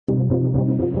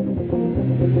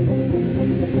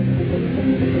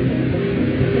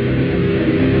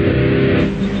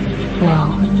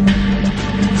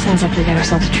we got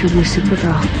ourselves a true blue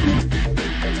Supergirl.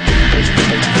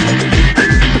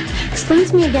 Explain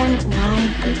to me again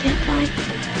why we can't fly.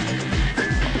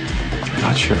 I'm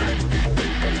not sure.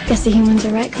 Guess the humans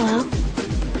are right, Kal-El.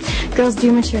 Girls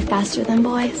do mature faster than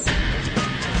boys.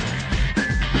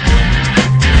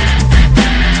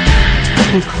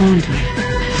 You cloned me.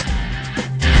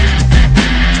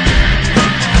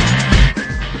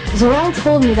 Zor-El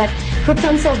told me that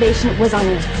Krypton's salvation was on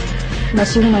Earth.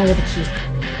 Unless you and I were the key.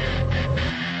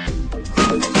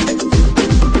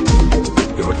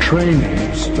 Your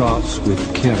training starts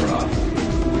with Kara.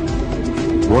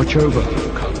 Watch over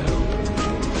her,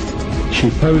 Kal-El. She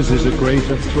poses a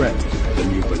greater threat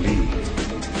than you believe.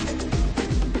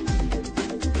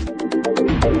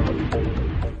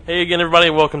 Hey again, everybody,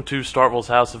 and welcome to Startville's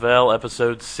House of L,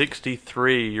 episode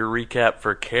 63, your recap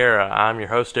for Kara. I'm your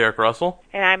host, Eric Russell.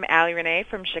 And I'm Allie Renee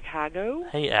from Chicago.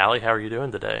 Hey, Allie, how are you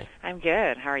doing today? I'm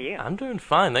good. How are you? I'm doing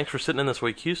fine. Thanks for sitting in this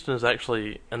week. Houston is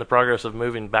actually in the progress of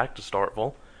moving back to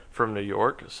Startville from New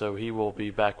York, so he will be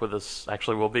back with us.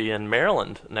 Actually, we'll be in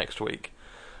Maryland next week.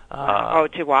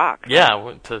 To walk? Yeah,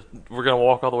 we're going to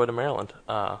walk all the way to Maryland.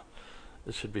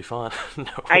 This should be fun. No.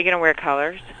 Are you going to wear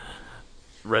colors?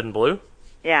 Red and blue?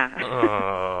 Yeah.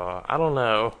 I don't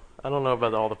know. I don't know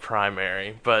about all the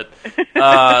primary, but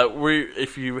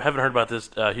if you haven't heard about this,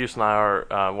 Houston and I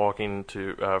are walking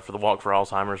for the Walk for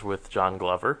Alzheimer's with John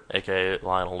Glover, a.k.a.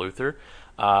 Lionel Luther,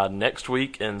 next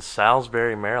week in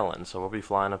Salisbury, Maryland. So we'll be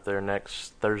flying up there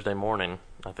next Thursday morning,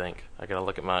 I think. I got to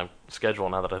look at my schedule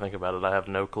now that I think about it. I have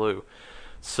no clue.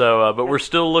 So, but we're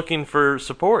still looking for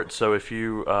support. So if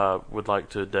you would like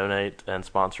to donate and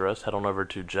sponsor us, head on over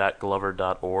to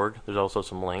jackglover.org. There's also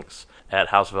some links at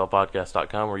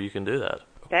houseoflpodcast.com where you can do that.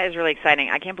 That is really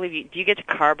exciting. I can't believe you. Do you get to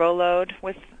carbo load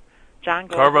with John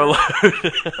Glover? Carbo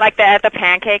load? Like at the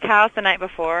Pancake House the night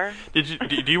before? Do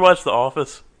you watch The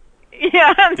Office?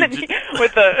 Yeah,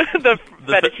 with the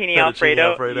fettuccine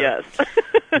Alfredo. Yes.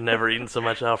 I've never eaten so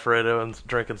much Alfredo and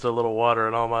drinking so little water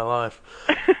in all my life.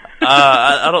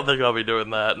 I don't think I'll be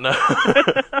doing that, no.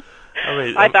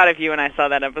 I thought of you when I saw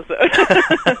that episode.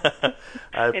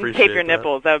 I appreciate and tape your that.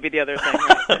 nipples, that would be the other thing.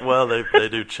 Right? Well, they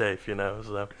do chafe,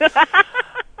 so.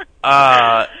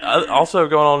 Also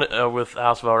going on with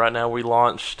House of L right now, we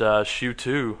launched Shoe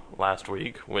 2 last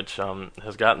week, which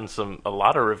has gotten a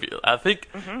lot of reviews. I think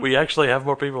we actually have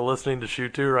more people listening to Shoe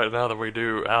 2 right now than we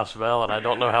do House of L, and I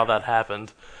don't know how that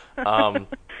happened.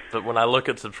 But when I look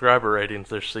at subscriber ratings,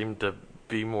 there seem to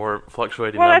be more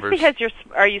fluctuating numbers. Well, that's because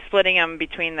are you splitting them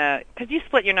between because you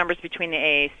split your numbers between the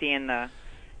AAC and the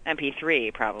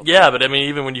MP3, probably. Yeah, but I mean,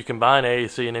 even when you combine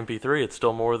AAC and MP3, it's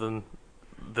still more than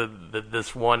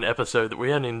this one episode that we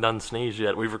haven't even done Sneeze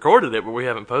yet. We've recorded it, but we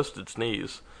haven't posted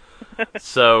Sneeze.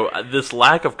 So this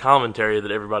lack of commentary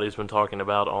that everybody's been talking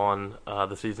about on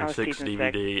the Season 6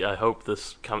 DVD, 6. I hope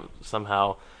this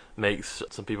somehow makes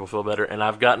some people feel better. And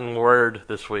I've gotten word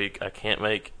this week, I can't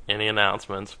make any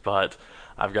announcements, but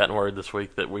I've gotten word this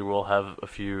week that we will have a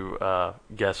few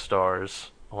guest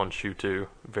stars on Shoe 2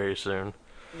 very soon.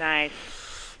 Nice.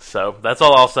 So that's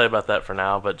all I'll say about that for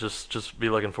now, but just be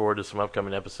looking forward to some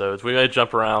upcoming episodes. We may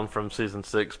jump around from Season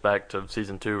 6 back to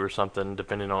Season 2 or something,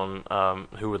 depending on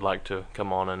who would like to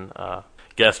come on and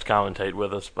guest commentate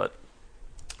with us, but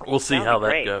we'll see how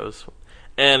that goes.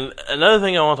 And another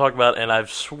thing I want to talk about, and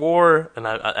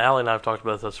Allie and I have talked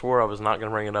about this, I swore I was not going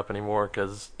to bring it up anymore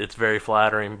because it's very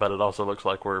flattering, but it also looks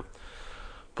like we're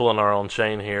pulling our own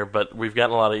chain here, but we've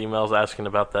gotten a lot of emails asking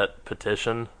about that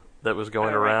petition that was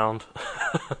going around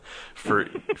for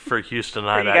Houston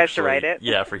and I for you guys to write it?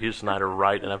 Yeah, for Houston and I to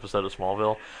write an episode of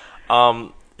Smallville.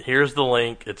 Here's the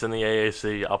link. It's in the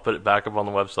AAC. I'll put it back up on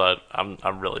the website.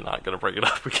 I'm really not going to bring it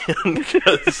up again,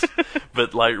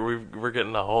 but like we're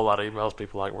getting a whole lot of emails.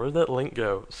 People like, where'd that link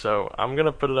go? So I'm going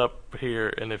to put it up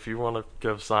here, and if you want to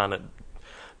go sign it,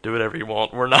 do whatever you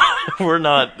want. We're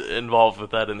not involved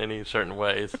with that in any certain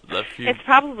ways. It's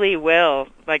probably Will,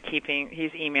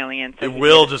 he's emailing in. So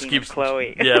Will just keeps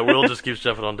Chloe. Yeah, Will just keeps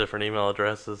jumping on different email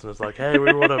addresses, and it's like, hey,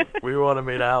 we want to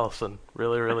meet Allison,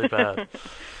 really, really bad.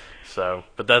 So,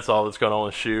 but that's all that's going on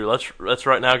with Shoe. Let's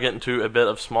right now get into a bit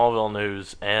of Smallville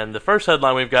news, and the first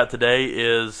headline we've got today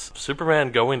is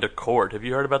Superman going to court. Have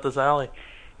you heard about this, Allie?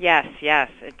 Yes.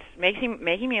 It's making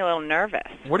me a little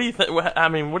nervous. What do you think? I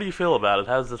mean, what do you feel about it?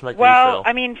 How does this make you feel? Well,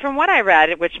 I mean, from what I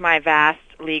read, which my vast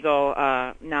legal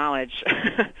knowledge,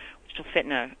 which will fit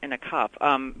in a cup,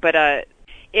 but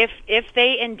if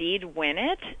they indeed win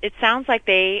it, it sounds like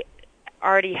they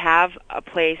already have a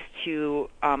place to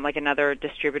like another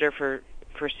distributor for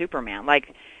Superman.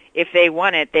 Like, if they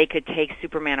won it, they could take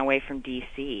Superman away from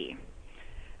DC.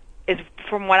 is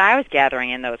from what I was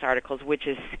gathering in those articles, which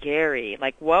is scary.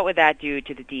 Like, what would that do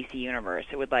to the DC universe?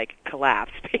 It would like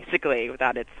collapse basically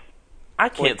without its. I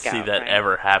can't see that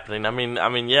ever happening. I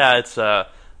mean, yeah,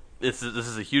 this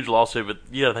is a huge lawsuit, but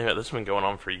you got to think about this has been going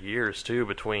on for years too,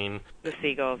 between the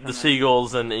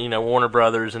Seagulls, and Warner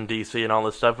Brothers and DC and all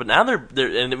this stuff. But now they're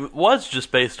and it was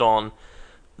just based on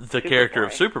the character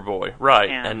of Superboy, right?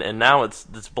 Yeah. And now it's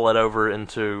bled over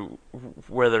into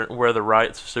where the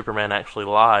rights of Superman actually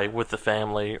lie, with the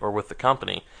family or with the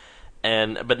company.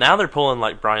 But now they're pulling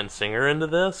like Bryan Singer into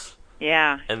this.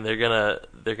 Yeah. And they're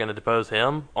gonna depose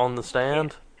him on the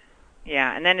stand.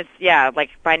 Yeah, and then it's like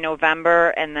by November,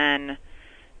 and then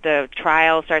the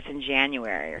trial starts in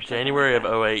January or something. January of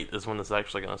 2008 is when this is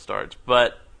actually going to start.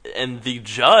 And the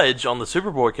judge on the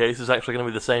Superboy case is actually going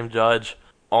to be the same judge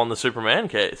on the Superman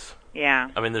case. Yeah.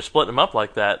 I mean, they're splitting them up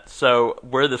like that. So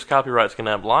where this copyright's going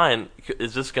to have lying,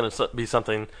 is this going to be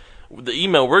something? The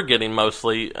email we're getting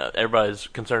mostly, everybody's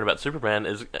concerned about Superman,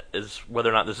 is whether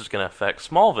or not this is going to affect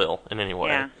Smallville in any way.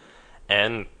 Yeah.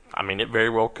 And I mean, it very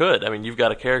well could. I mean, you've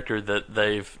got a character that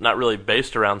they've not really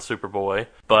based around Superboy,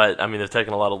 but I mean, they've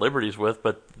taken a lot of liberties with.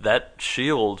 But that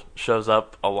shield shows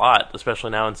up a lot,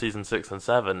 especially now in season 6 and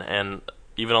 7, and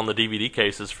even on the DVD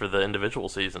cases for the individual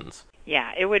seasons.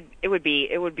 Yeah, it would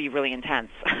be really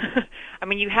intense. I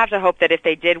mean, you have to hope that if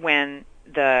they did win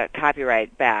the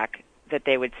copyright back, that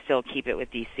they would still keep it with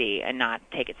DC and not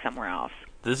take it somewhere else.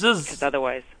 Because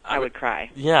otherwise, I would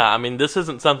cry. Yeah, I mean, this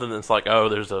isn't something that's like, oh,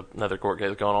 there's another court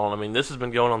case going on. I mean, this has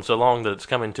been going on so long that it's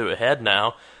coming to a head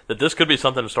now that this could be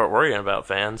something to start worrying about,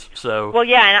 fans. So. Well,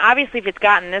 yeah, and obviously, if it's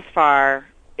gotten this far,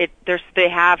 there's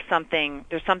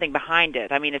something behind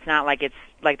it. I mean, it's not like it's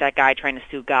like that guy trying to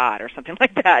sue God or something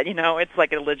like that. It's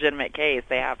like a legitimate case.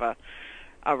 They have a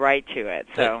right to it.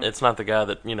 So it's not the guy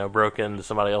that broke into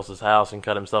somebody else's house and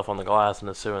cut himself on the glass and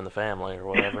is suing the family or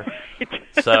whatever.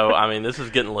 So I mean, this is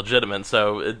getting legitimate.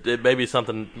 So it may be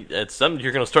something. It's something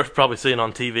you're going to start probably seeing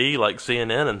on TV, like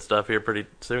CNN and stuff here pretty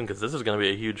soon, because this is going to be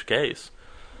a huge case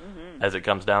as it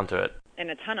comes down to it. And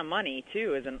a ton of money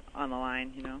too is on the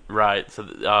line. Right.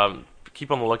 So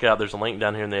keep on the lookout. There's a link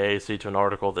down here in the AAC to an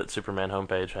article that Superman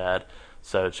homepage had.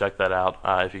 So check that out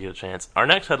if you get a chance. Our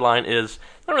next headline is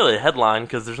not really a headline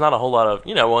because there's not a whole lot of,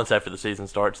 once after the season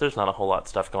starts, there's not a whole lot of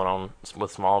stuff going on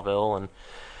with Smallville. And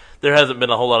there hasn't been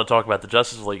a whole lot of talk about the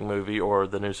Justice League movie or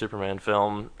the new Superman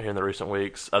film here in the recent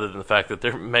weeks, other than the fact that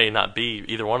there may not be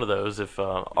either one of those if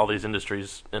all these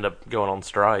industries end up going on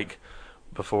strike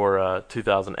before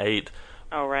 2008.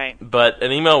 Oh, right. But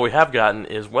an email we have gotten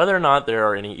is whether or not there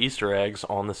are any Easter eggs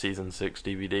on the Season 6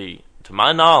 DVD. To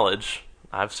my knowledge,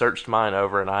 I've searched mine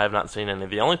over and I have not seen any.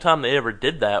 The only time they ever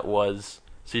did that was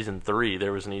Season 3.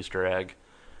 There was an Easter egg.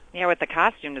 Yeah, with the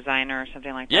costume designer or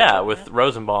something like that. Yeah, with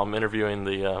Rosenbaum interviewing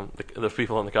the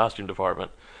people in the costume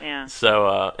department. Yeah.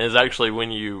 So it's actually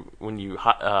when you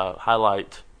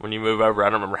highlight, when you move over, I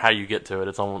don't remember how you get to it.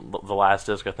 It's on the last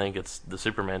disc, I think. It's the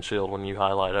Superman shield when you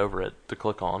highlight over it to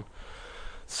click on.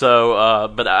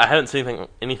 So, but I haven't seen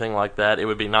anything like that. It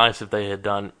would be nice if they had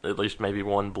done at least maybe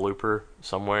one blooper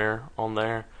somewhere on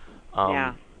there.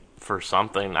 For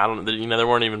something. I don't. There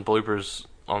weren't even bloopers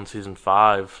on season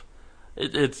 5.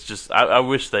 It's just I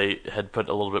wish they had put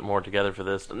a little bit more together for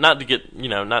this. Not to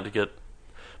get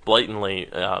blatantly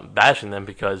bashing them,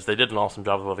 because they did an awesome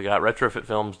job with what they got. Retrofit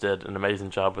Films did an amazing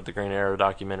job with the Green Arrow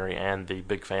documentary and the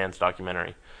Big Fans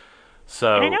documentary.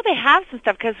 So, and I know they have some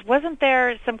stuff, because wasn't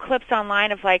there some clips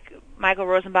online of like Michael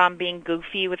Rosenbaum being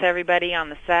goofy with everybody on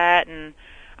the set? And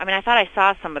I mean, I thought I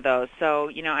saw some of those. So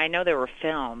I know there were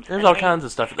films. There's all kinds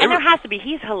of stuff. And there has to be.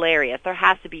 He's hilarious. There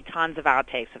has to be tons of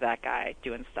outtakes of that guy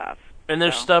doing stuff. And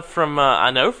there's stuff from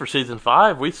I know for season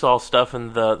 5 we saw stuff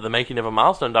in the making of a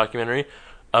Milestone documentary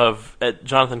at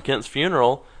Jonathan Kent's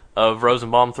funeral of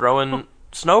Rosenbaum throwing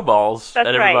snowballs at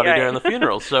everybody during the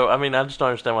funeral. So I mean, I just don't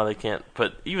understand why they can't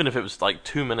put, even if it was like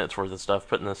 2 minutes worth of stuff,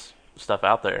 putting this stuff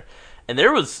out there. And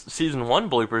there was season 1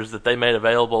 bloopers that they made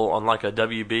available on like a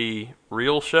WB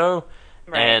Reel show,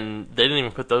 and they didn't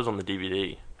even put those on the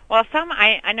DVD. Well,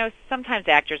 I know sometimes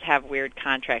actors have weird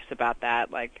contracts about that.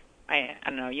 Like I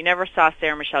don't know. You never saw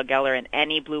Sarah Michelle Gellar in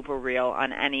any blooper reel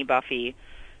on any Buffy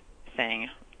thing.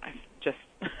 Just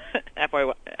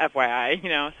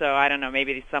FYI, So I don't know.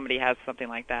 Maybe somebody has something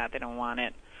like that. They don't want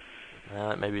it.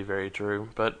 That may be very true,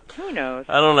 but who knows?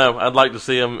 I don't know. I'd like to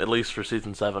see them at least for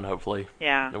season 7, hopefully.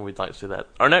 Yeah. And we'd like to see that.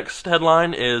 Our next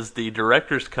headline is the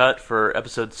director's cut for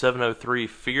episode 703.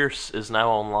 Fierce is now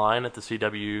online at the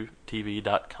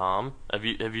CWTV.com. Have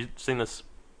you seen this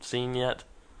scene yet?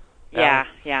 Yeah.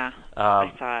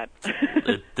 I saw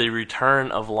it. The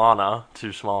return of Lana to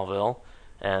Smallville,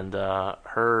 and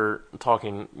her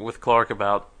talking with Clark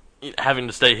about having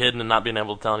to stay hidden and not being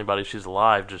able to tell anybody she's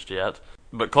alive just yet.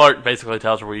 But Clark basically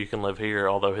tells her, well, you can live here,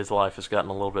 although his life has gotten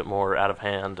a little bit more out of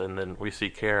hand, and then we see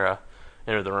Kara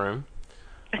enter the room.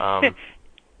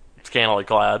 Scantily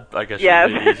clad, I guess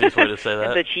would be the easiest way to say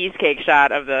that. The cheesecake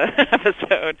shot of the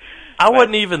episode. I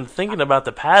wasn't even thinking about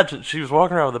the pageant. She was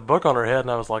walking around with a book on her head, and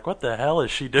I was like, what the hell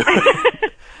is she doing?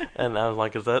 And I was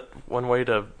like, is that one way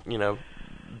to,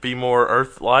 be more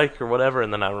Earth-like or whatever?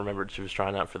 And then I remembered she was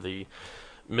trying out for the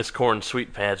Miss Corn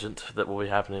Sweet pageant that will be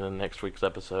happening in next week's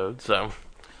episode. So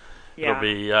it'll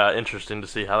be interesting to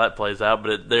see how that plays out.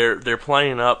 But they're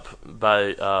playing up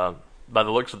by the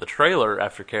looks of the trailer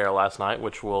after Kara last night,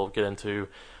 which we'll get into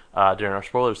during our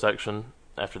spoiler section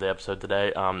after the episode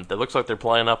today. It looks like they're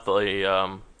playing up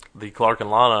the Clark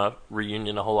and Lana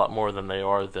reunion a whole lot more than they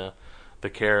are the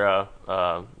Kara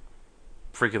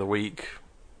Freak of the Week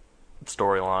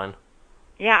storyline.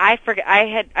 Yeah, I forget.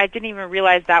 I didn't even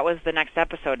realize that was the next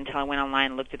episode until I went online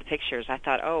and looked at the pictures. I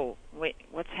thought, oh wait,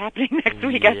 what's happening next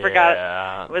week? I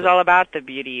forgot it was all about the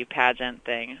beauty pageant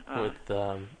thing.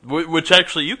 Which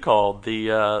actually you called the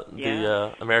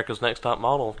America's Next Top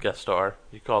Model guest star.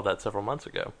 You called that several months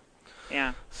ago.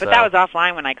 Yeah, but that was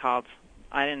offline when I called.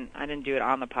 I didn't do it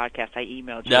on the podcast. I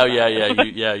emailed you.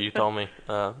 No, you told me.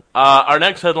 Our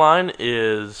next headline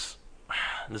is.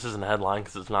 This isn't a headline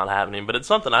because it's not happening, but it's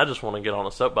something I just want to get on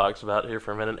a soapbox about here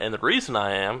for a minute. And the reason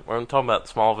we're talking about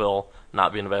Smallville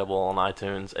not being available on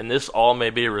iTunes, and this all may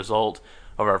be a result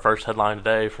of our first headline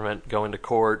today from it going to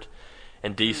court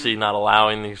and DC not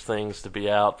allowing these things to be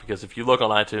out, because if you look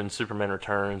on iTunes, Superman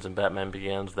Returns and Batman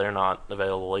Begins, they're not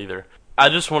available either. I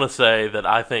just want to say that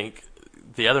I think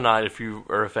the other night, if you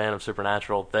are a fan of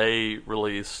Supernatural, they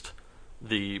released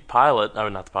the pilot,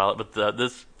 not the pilot, but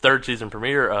this third season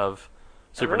premiere of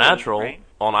Supernatural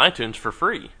on iTunes for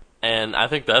free. And I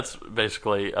think that's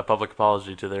basically a public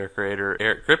apology to their creator,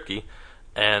 Eric Kripke,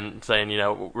 and saying,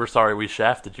 we're sorry we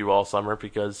shafted you all summer,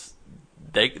 because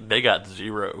they got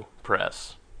zero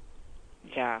press.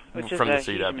 Yeah, which from is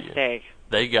the huge CW. mistake.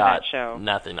 They got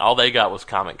nothing. All they got was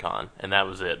Comic-Con, and that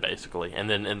was it, basically. And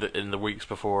then in the weeks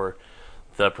before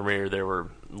the premiere, there were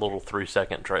little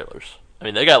 3-second trailers. I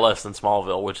mean, they got less than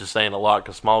Smallville, which is saying a lot,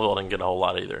 because Smallville didn't get a whole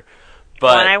lot either.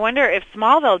 But, and I wonder if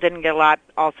Smallville didn't get a lot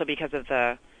also because of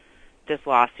this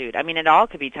lawsuit. I mean, it all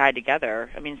could be tied together.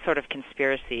 I mean, sort of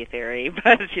conspiracy theory,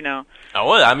 but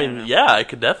Oh, I mean, yeah, it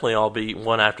could definitely all be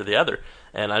one after the other.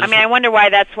 And I wonder why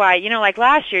that's why, like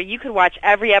last year, you could watch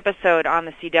every episode on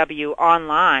the CW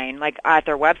online, like at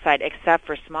their website, except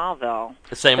for Smallville.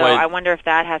 The same way. I wonder if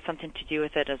that has something to do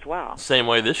with it as well. Same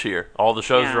way this year. All the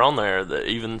shows are on there.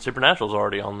 Even Supernatural's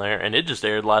already on there, and it just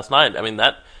aired last night. I mean,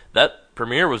 that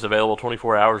premiere was available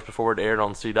 24 hours before it aired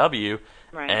on CW,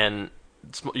 and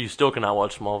you still cannot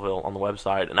watch Smallville on the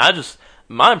website. And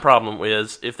my problem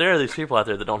is, if there are these people out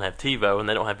there that don't have TiVo and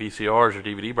they don't have VCRs or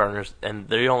DVD burners, and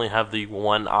they only have the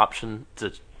one option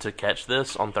to catch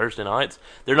this on Thursday nights,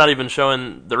 they're not even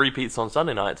showing the repeats on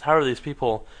Sunday nights. How are these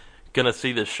people going to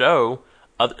see this show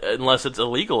unless it's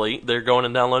illegally? They're going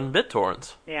and downloading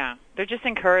BitTorrents. Yeah, they're just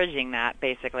encouraging that,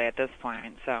 basically, at this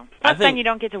point. So plus then you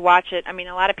don't get to watch it. I mean,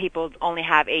 a lot of people only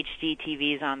have HD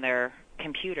TVs on their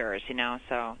computers,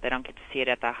 so they don't get to see it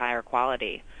at the higher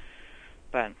quality.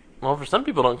 But well, for some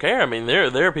people don't care. I mean,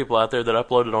 there are people out there that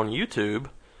upload it on YouTube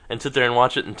and sit there and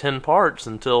watch it in 10 parts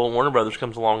until Warner Brothers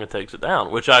comes along and takes it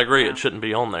down, which I agree it shouldn't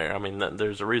be on there. I mean,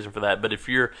 there's a reason for that. But if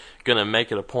you're going to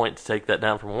make it a point to take that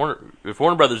down from if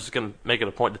Warner Brothers is going to make it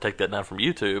a point to take that down from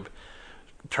YouTube,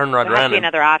 turn around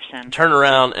another option. Turn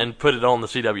around and put it on the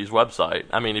CW's website.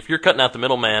 I mean, if you're cutting out the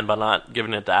middleman by not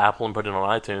giving it to Apple and putting it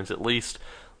on iTunes, at least,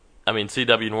 I mean,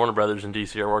 CW and Warner Brothers and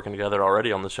DC are working together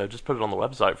already on the show. Just put it on the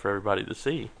website for everybody to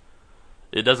see.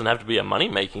 It doesn't have to be a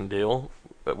money-making deal,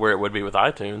 where it would be with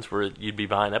iTunes, where you'd be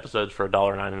buying episodes for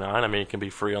 $1.99. I mean, it can be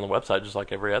free on the website just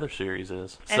like every other series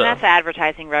is. And that's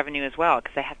advertising revenue as well,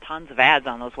 because they have tons of ads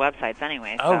on those websites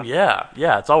anyway. So. Oh, yeah.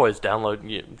 Yeah, it's always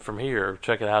download from here,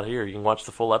 check it out here. You can watch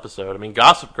the full episode. I mean,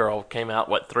 Gossip Girl came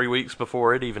out, 3 weeks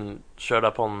before it even showed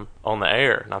up on the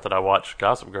air. Not that I watched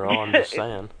Gossip Girl, I'm just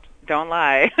saying. Don't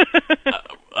lie.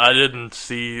 I didn't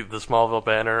see the Smallville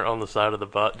banner on the side of the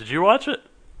bus. Did you watch it?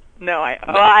 No, I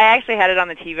actually had it on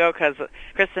the TiVo because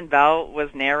Kristen Bell was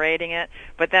narrating it,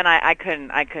 but then I couldn't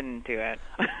do it.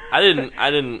 I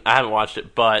haven't watched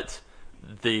it, but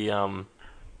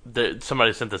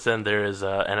somebody sent this in. There is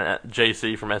and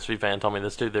JC from SV Fan told me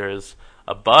this too. There is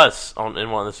a bus in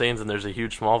one of the scenes, and there's a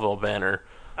huge Smallville banner.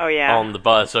 Oh yeah. On the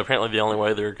bus. So apparently, the only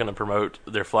way they're going to promote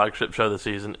their flagship show this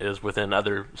season is within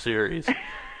other series.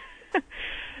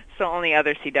 So only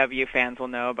other CW fans will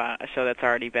know about a show that's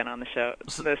already been on the show,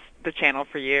 the channel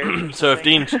for years. So if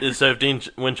Dean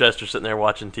Winchester's sitting there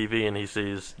watching TV and he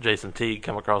sees Jason Teague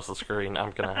come across the screen, I'm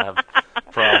gonna have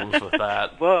problems with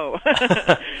that. Whoa,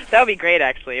 that would be great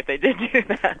actually if they did do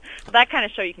that. That kind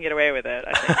of show you can get away with it.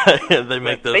 I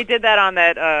think. They did that on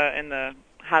that in the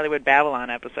Hollywood Babylon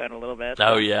episode a little bit.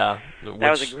 Oh yeah,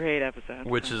 that was a great episode.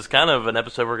 Which is kind of an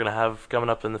episode we're going to have coming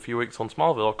up in a few weeks on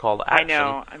Smallville called Action. I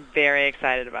know. I'm very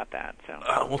excited about that. So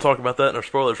we'll talk about that in our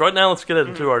spoilers. Right now, let's get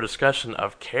into our discussion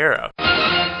of Kara.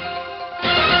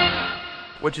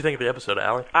 What'd you think of the episode,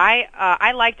 Allie?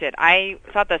 I liked it. I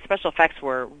thought the special effects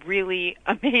were really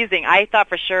amazing. I thought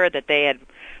for sure that they had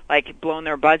blown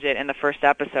their budget in the first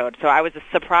episode. So I was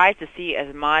surprised to see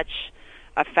as much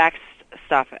effects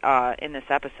stuff in this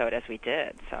episode as we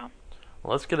did. So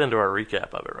well, let's get into our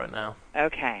recap of it right now.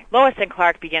 Okay. Lois and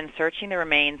Clark begin searching the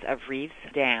remains of Reeves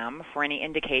Dam for any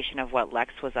indication of what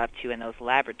Lex was up to in those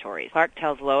laboratories. Clark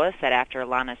tells Lois that after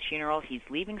Lana's funeral, he's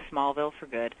leaving Smallville for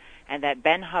good, and that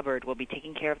Ben Hubbard will be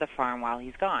taking care of the farm while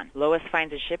he's gone. Lois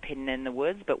finds a ship hidden in the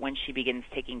woods, but when she begins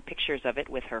taking pictures of it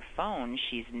with her phone,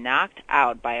 she's knocked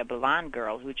out by a blonde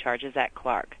girl who charges at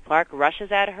Clark. Clark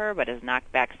rushes at her, but is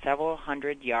knocked back several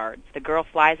hundred yards. The girl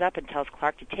flies up and tells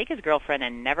Clark to take his girlfriend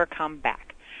and never come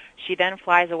back. She then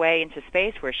flies away into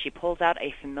space where she pulls out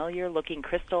a familiar-looking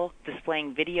crystal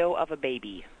displaying video of a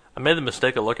baby. I made the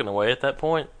mistake of looking away at that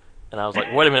point, and I was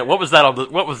like, "Wait a minute, what was that on the?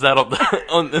 What was that on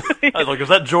the?" I was like, "Was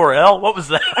that Jor-El? What was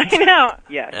that?" I know.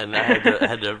 Yes. And I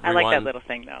had to rewind. I like that little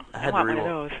thing though. I want one of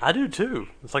those. I do too.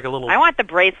 It's like a little. I want the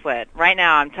bracelet right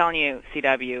now. I'm telling you,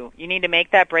 CW, you need to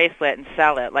make that bracelet and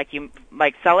sell it.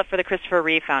 Sell it for the Christopher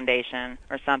Reeve Foundation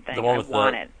or something. The one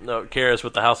with Kara's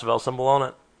with the House of L symbol on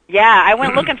it. Yeah, I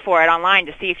went looking for it online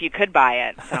to see if you could buy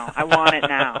it. So I want it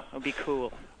now. It would be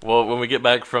cool. Well, when we get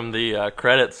back from the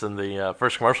credits and the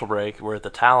first commercial break, we're at the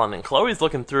Talon, and Chloe's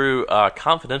looking through a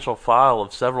confidential file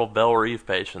of several Belle Reeve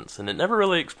patients, and it never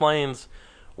really explains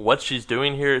what she's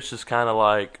doing here. It's just kind of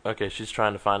like, okay, she's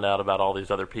trying to find out about all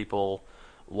these other people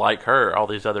like her, all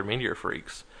these other meteor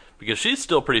freaks, because she's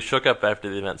still pretty shook up after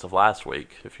the events of last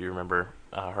week, if you remember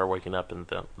her waking up in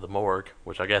the morgue,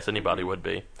 which I guess anybody would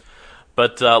be.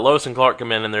 But Lois and Clark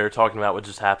come in, and they're talking about what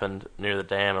just happened near the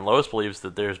dam, and Lois believes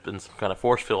that there's been some kind of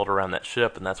force field around that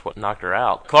ship, and that's what knocked her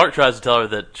out. Clark tries to tell her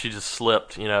that she just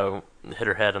slipped, hit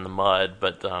her head in the mud,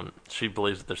 but she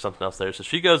believes that there's something else there. So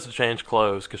she goes to change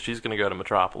clothes, because she's going to go to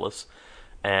Metropolis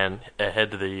and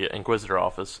head to the Inquisitor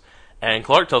office. And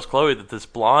Clark tells Chloe that this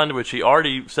blonde, which he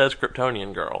already says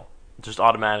Kryptonian girl, just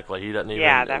automatically, he doesn't even...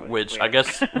 Yeah, that was which weird. I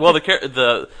guess... Well,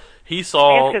 he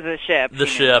saw I guess 'cause of the ship. The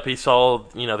ship. He saw,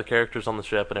 the characters on the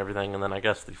ship and everything, and then I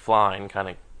guess the flying kind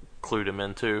of clued him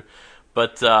in too.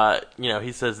 But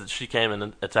he says that she came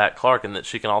and attacked Clark, and that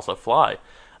she can also fly.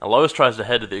 And Lois tries to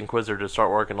head to the Inquisitor to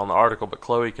start working on the article, but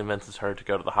Chloe convinces her to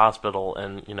go to the hospital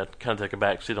and kind of take a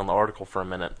back seat on the article for a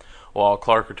minute, while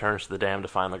Clark returns to the dam to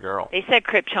find the girl. They said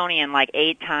Kryptonian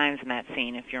 8 times in that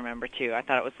scene, if you remember too. I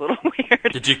thought it was a little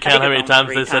weird. Did you count how many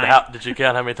times they said Did you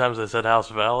count how many times they said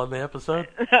House of L in the episode?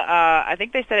 I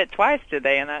think they said it twice, did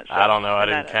they, in that show? I don't know. I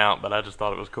didn't count, but I just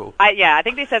thought it was cool. I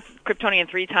think they said Kryptonian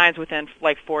 3 times within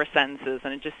 4 sentences,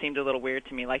 and it just seemed a little weird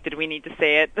to me. Did we need to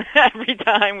say it every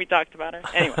time we talked about it?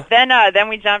 Anyway, then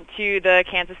we jump to the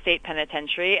Kansas State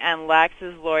Penitentiary, and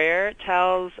Lex's lawyer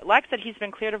tells Lex that he's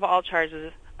been cleared of all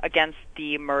charges against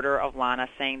the murder of Lana,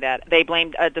 saying that they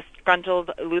blamed a disgruntled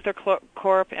Luthor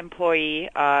Corp employee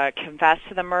confessed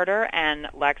to the murder, and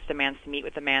Lex demands to meet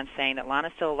with the man, saying that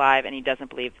Lana's still alive and he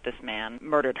doesn't believe this man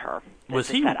murdered her. Was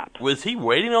he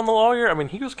waiting on the lawyer? I mean,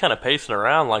 he was kind of pacing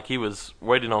around like he was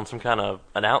waiting on some kind of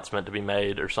announcement to be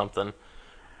made or something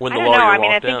when the lawyer walked in. I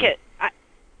mean, I think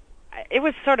it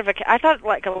was sort of I thought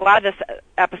a lot of this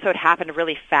episode happened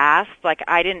really fast.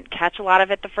 I didn't catch a lot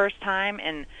of it the first time,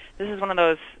 and this is one of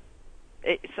those.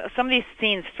 Some of these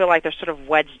scenes feel like they're sort of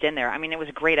wedged in there. I mean, it was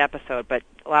a great episode, but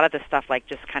a lot of this stuff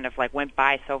just kind of went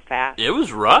by so fast. It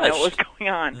was rushed. What was going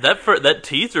on? That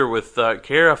teaser with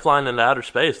Kara flying into outer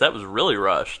space, that was really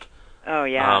rushed. Oh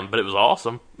yeah. But it was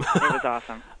awesome. It was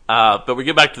awesome. But we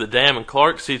get back to the dam, and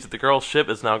Clark sees that the girl's ship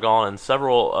is now gone, and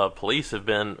several police have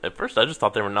been... At first, I just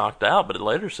thought they were knocked out, but it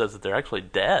later says that they're actually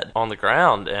dead on the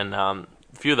ground, and a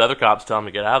few of the other cops tell them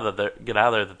to get out of there,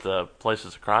 that the place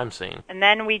is a crime scene. And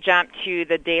then we jump to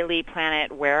the Daily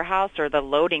Planet warehouse, or the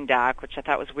loading dock, which I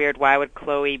thought was weird. Why would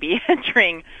Chloe be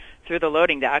entering through the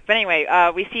loading dock? But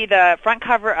anyway, we see the front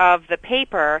cover of the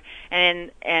paper,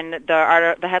 and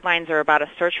the headlines are about a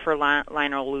search for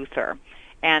Lionel Luthor.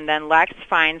 And then Lex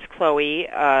finds Chloe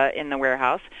in the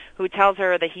warehouse, who tells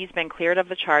her that he's been cleared of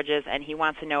the charges and he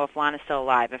wants to know if Lana's still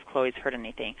alive, if Chloe's heard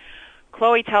anything.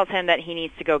 Chloe tells him that he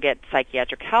needs to go get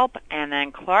psychiatric help, and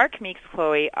then Clark meets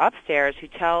Chloe upstairs, who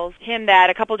tells him that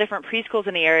a couple different preschools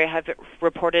in the area have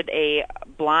reported a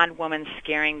blonde woman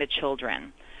scaring the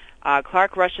children.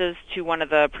 Clark rushes to one of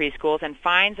the preschools and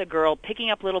finds a girl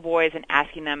picking up little boys and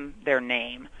asking them their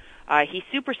name. He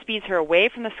super speeds her away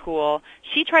from the school.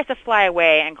 She tries to fly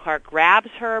away, and Clark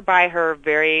grabs her by her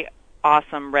very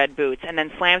awesome red boots and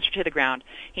then slams her to the ground.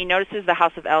 He notices the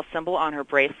House of L symbol on her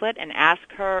bracelet and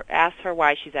asks her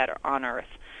why she's on Earth.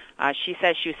 She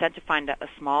says she was sent to find a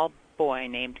small boy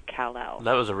named Kal-El.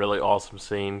 That was a really awesome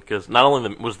scene, because not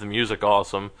only was the music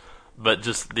awesome, but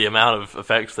just the amount of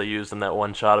effects they used in that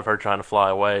one shot of her trying to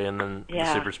fly away, and then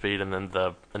the super speed, and then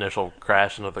the initial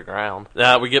crash into the ground.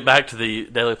 Now, we get back to the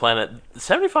Daily Planet.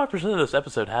 75% of this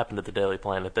episode happened at the Daily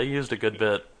Planet. They used a good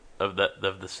bit of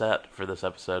the set for this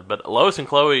episode. But Lois and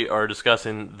Chloe are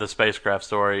discussing the spacecraft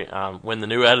story when the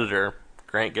new editor,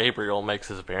 Grant Gabriel, makes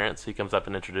his appearance. He comes up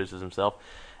and introduces himself.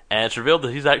 And it's revealed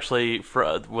that he's actually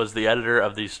was the editor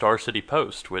of the Star City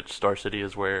Post, which Star City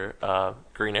is where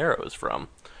Green Arrow is from.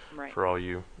 Right. For all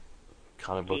you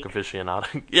comic book aficionados.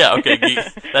 Yeah, okay, geek.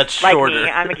 That's like shorter. Me,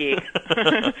 I'm a geek.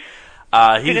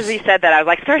 As soon as he said that, I was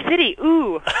like, Star City,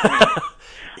 ooh.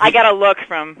 I got a look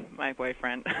from my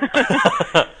boyfriend,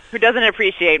 who doesn't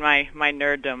appreciate my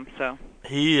nerddom. So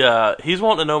he's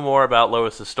wanting to know more about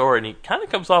Lois's story, and he kind of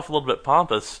comes off a little bit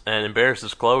pompous and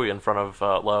embarrasses Chloe in front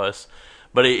of Lois.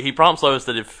 But he prompts Lois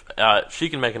that if she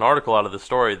can make an article out of the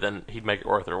story, then he'd make it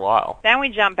worth her while. Then we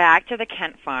jump back to the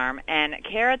Kent farm, and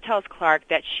Kara tells Clark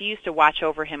that she used to watch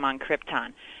over him on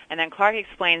Krypton. And then Clark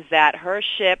explains that her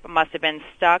ship must have been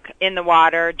stuck in the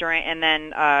water and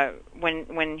then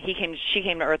when she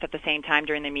came to Earth at the same time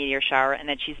during the meteor shower, and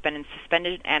that she's been in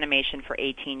suspended animation for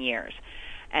 18 years.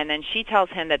 And then she tells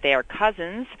him that they are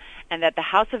cousins, and that the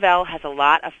House of L has a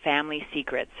lot of family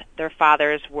secrets. Their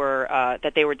fathers were,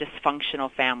 that they were dysfunctional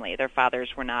family. Their fathers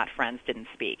were not friends, didn't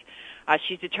speak.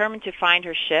 She's determined to find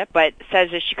her ship, but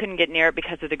says that she couldn't get near it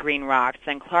because of the green rocks.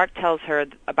 Then Clark tells her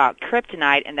about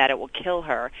kryptonite and that it will kill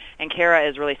her. And Kara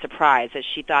is really surprised, as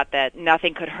she thought that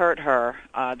nothing could hurt her,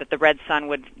 that the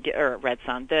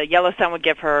the yellow sun would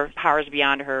give her powers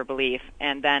beyond her belief.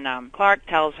 And then Clark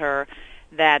tells her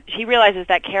that he realizes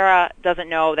that Kara doesn't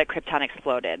know that Krypton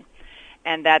exploded,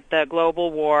 and that the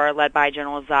global war led by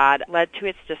General Zod led to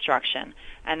its destruction.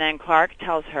 And then Clark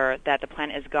tells her that the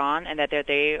planet is gone and that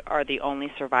they are the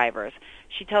only survivors.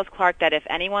 She tells Clark that if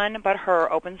anyone but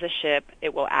her opens the ship,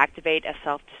 it will activate a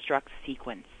self-destruct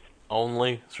sequence.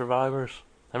 Only survivors?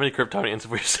 How many Kryptonians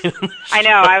have we seen in this show? I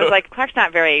know. I was like, Clark's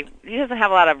he doesn't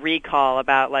have a lot of recall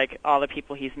about, like, all the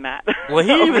people he's met. Well,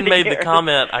 he even made the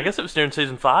comment, I guess it was during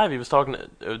season 5, he was talking,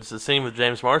 it was the scene with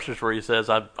James Marsters where he says,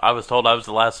 I was told I was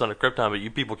the last son of Krypton, but you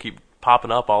people keep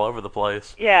popping up all over the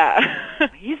place. Yeah.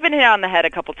 He's been hit on the head a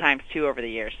couple times, too, over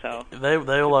the years, so.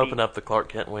 They'll open up the Clark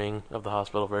Kent wing of the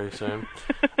hospital very soon.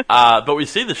 But we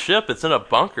see the ship, it's in a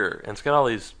bunker, and it's got all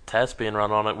these tests being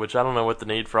run on it, which I don't know what the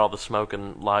need for all the smoke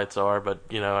and lights are, but,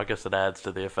 I guess it adds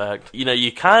to the effect.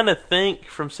 You kind of think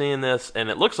from seeing this, and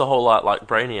it looks a whole lot like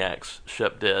Brainiac's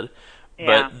ship did,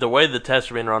 but the way the tests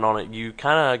are being run on it, you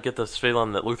kind of get this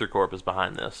feeling that Luthor Corp is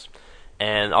behind this.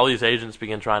 And all these agents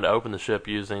begin trying to open the ship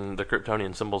using the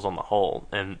Kryptonian symbols on the hull.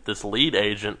 And this lead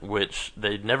agent, which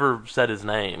they never said his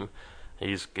name,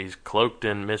 he's cloaked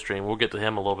in mystery, and we'll get to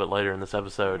him a little bit later in this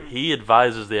episode. He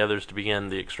advises the others to begin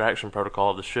the extraction protocol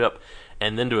of the ship,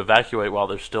 and then to evacuate while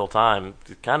there's still time,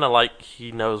 kind of like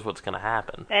he knows what's going to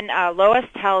happen. And Lois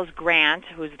tells Grant,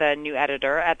 who's the new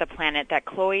editor at the Planet, that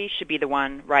Chloe should be the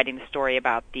one writing the story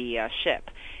about the ship.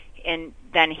 And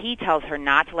then he tells her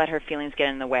not to let her feelings get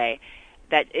in the way,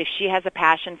 that if she has a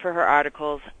passion for her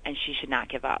articles, and she should not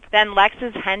give up. Then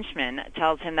Lex's henchman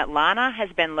tells him that Lana has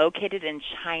been located in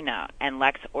China, and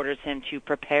Lex orders him to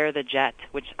prepare the jet,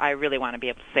 which I really want to be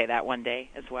able to say that one day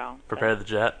as well. Prepare the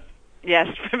jet? Yes,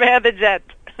 prepare the jet.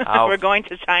 We're going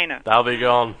to China. I'll be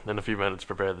gone in a few minutes.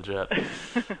 Prepare the jet.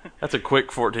 That's a quick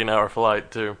 14-hour flight,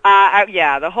 too.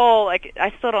 Yeah, the whole,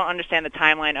 I still don't understand the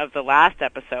timeline of the last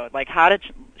episode. Like, how did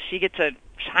she get to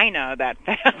China that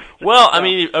fast? Well, I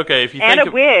mean, okay, if you think... And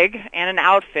a wig, and an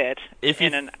outfit. If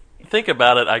you think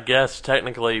about it, I guess,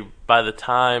 technically, by the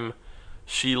time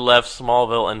she left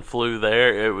Smallville and flew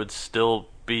there, it would still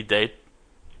be daytime.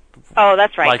 Oh,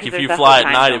 that's right. Like, if you fly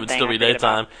at night, it would still be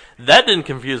daytime. That didn't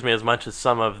confuse me as much as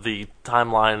some of the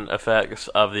timeline effects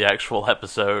of the actual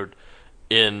episode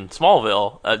in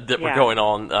Smallville that were going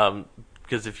on.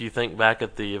 because if you think back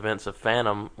at the events of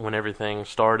Phantom, when everything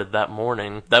started that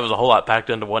morning, that was a whole lot packed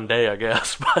into one day, I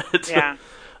guess. But Yeah.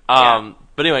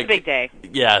 But anyway, It's a big day.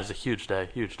 Yeah, it's a huge day,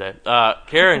 huge day.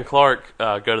 Kara and Clark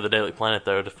go to the Daily Planet,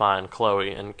 though, to find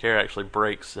Chloe, and Kara actually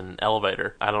breaks an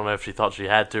elevator. I don't know if she thought she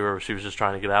had to or if she was just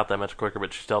trying to get out that much quicker,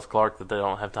 but she tells Clark that they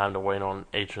don't have time to wait on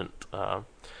ancient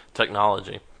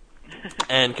technology.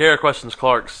 And Kara questions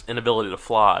Clark's inability to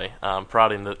fly,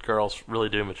 prodding that girls really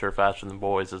do mature faster than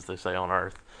boys, as they say on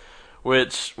Earth.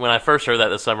 Which, when I first heard that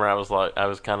this summer, I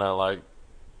was kind of like,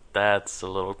 that's a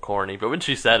little corny. But when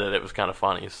she said it, it was kind of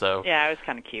funny. So Yeah, it was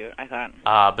kind of cute, I thought.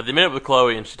 but they meet up with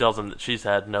Chloe, and she tells them that she's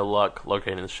had no luck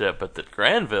locating the ship, but that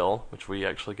Granville, which we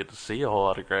actually get to see a whole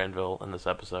lot of Granville in this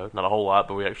episode, not a whole lot,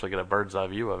 but we actually get a bird's eye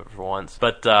view of it for once.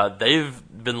 But they've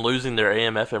been losing their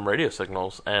AM/FM radio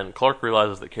signals, and Clark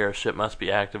realizes that Kara's ship must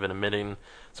be active and emitting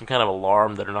some kind of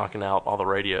alarm that are knocking out all the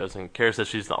radios, and Kara says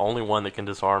she's the only one that can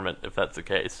disarm it if that's the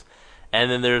case. And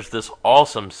then there's this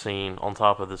awesome scene on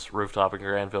top of this rooftop in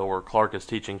Granville where Clark is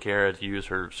teaching Kara to use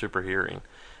her super hearing.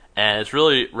 And it's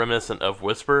really reminiscent of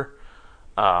Whisper,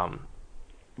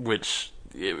 which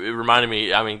it reminded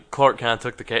me, I mean, Clark kind of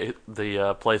took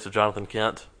the place of Jonathan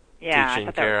Kent teaching I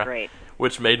thought Kara, that was great.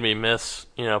 which made me miss,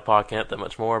 Pa Kent that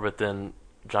much more, but then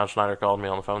John Schneider called me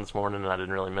on the phone this morning, and I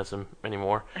didn't really miss him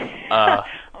anymore. Oh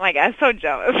my God, I'm so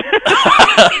jealous.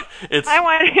 I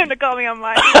wanted him to call me on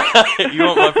my. You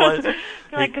want my place?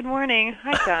 You're like, good morning,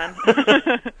 hi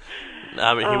John.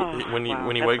 I mean,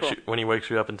 when he wakes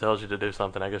you up and tells you to do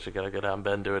something, I guess you gotta get out of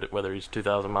bed and do it, whether he's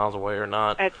 2,000 miles away or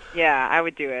not. Yeah, I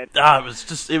would do it.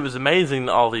 It was amazing,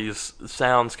 all these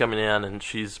sounds coming in, and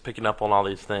she's picking up on all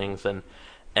these things, and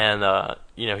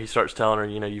he starts telling her,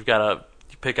 you've got to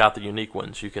pick out the unique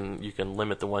ones. You can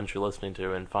limit the ones you're listening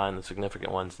to and find the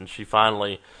significant ones. And she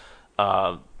finally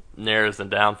narrows them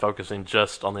down, focusing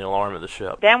just on the alarm of the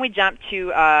ship. Then we jump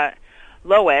to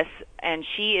Lois, and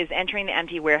she is entering the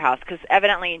empty warehouse because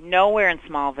evidently nowhere in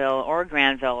Smallville or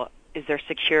Granville is there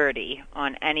security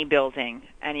on any building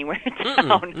anywhere in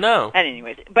town. No. And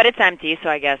anyways, but it's empty, so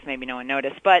I guess maybe no one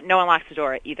noticed. But no one locks the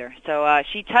door either. So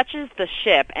she touches the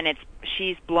ship, and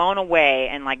she's blown away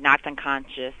and knocked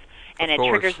unconscious. And it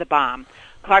triggers the bomb.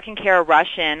 Clark and Kara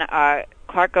rush in.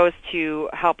 Clark goes to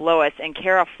help Lois, and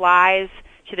Kara flies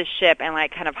to the ship and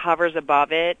kind of hovers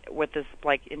above it with this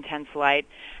intense light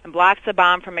and blocks the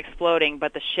bomb from exploding.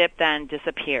 But the ship then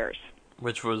disappears,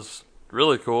 which was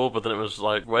really cool. But then it was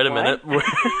like, wait a minute.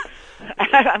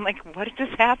 I'm like, what did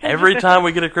this happen? Every time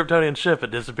we get a Kryptonian ship, it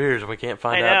disappears, and we can't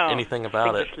find out anything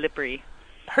about it. It's slippery.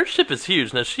 Her ship is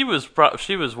huge. Now, she was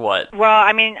what? Well,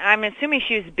 I mean, I'm assuming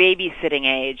she was babysitting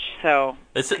age, so...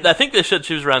 I think they said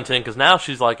she was around 10, because now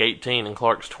she's 18 and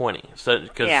Clark's 20. So,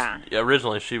 because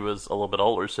originally she was a little bit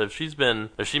older, so she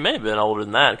may have been older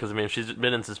than that, because, if she's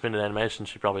been in suspended animation,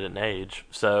 she probably didn't age.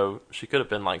 So, she could have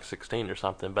been 16 or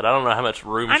something, but I don't know how much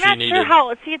room she needed. I'm not sure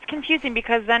how... See, it's confusing,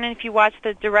 because then if you watch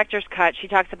the director's cut, she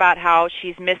talks about how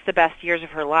she's missed the best years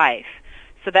of her life.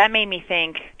 So that made me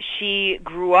think she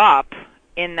grew up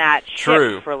in that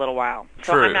ship for a little while.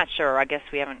 So I'm not sure. I guess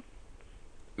we haven't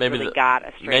got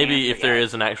a straight maybe answer if there yet.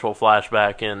 is an actual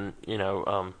flashback in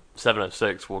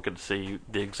 706, we'll get to see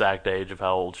the exact age of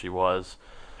how old she was.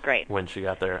 Great. When she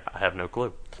got there. I have no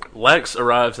clue. Lex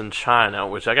arrives in China,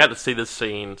 which I got to see this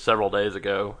scene several days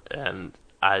ago, and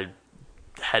I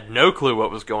had no clue what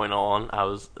was going on.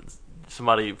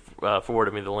 Somebody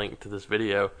forwarded me the link to this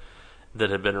video that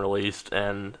had been released,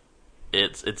 and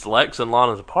it's Lex and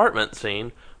Lana's apartment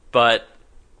scene, but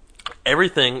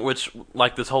everything, which,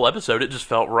 this whole episode, it just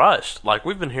felt rushed.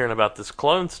 We've been hearing about this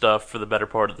clone stuff for the better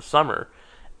part of the summer,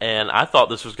 and I thought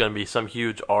this was going to be some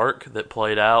huge arc that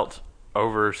played out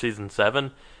over season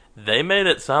 7. They made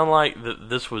it sound like that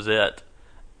this was it,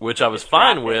 which I was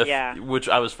fine with. Which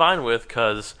I was fine with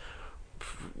because,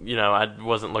 I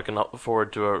wasn't looking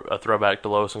forward to a throwback to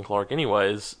Lois and Clark,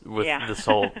 anyways, with this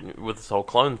whole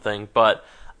clone thing. But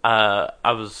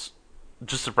I was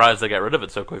just surprised they got rid of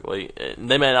it so quickly.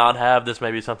 They may not have. This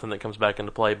may be something that comes back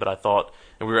into play, but I thought,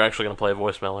 and we were actually going to play a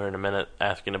voicemail here in a minute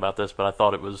asking about this, but I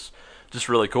thought it was just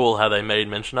really cool how they made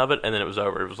mention of it, and then it was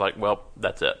over. It was like, well,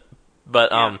 that's it.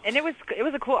 But and it was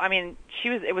a cool. I mean,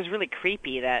 it was really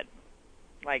creepy that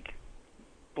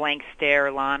blank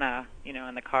stare Lana,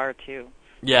 in the car too.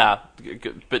 Yeah,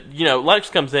 but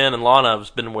Lex comes in and Lana's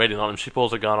been waiting on him. She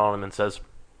pulls a gun on him and says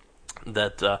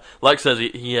that Lex says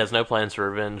he has no plans for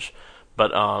revenge,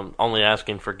 but only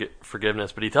asking for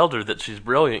forgiveness. But he tells her that she's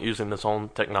brilliant using this own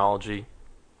technology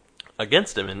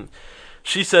against him, and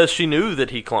she says she knew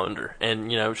that he cloned her,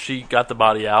 and she got the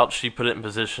body out, she put it in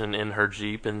position in her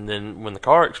Jeep, and then when the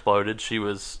car exploded, she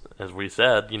was, as we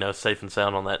said, safe and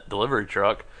sound on that delivery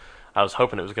truck. I was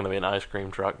hoping it was going to be an ice cream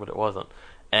truck, but it wasn't.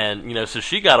 And so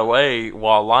she got away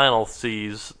while Lionel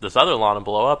sees this other Lana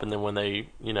blow up, and then when they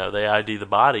they ID the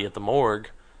body at the morgue,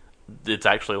 it's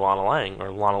actually Lana Lang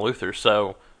or Lana Luthor.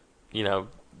 So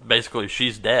basically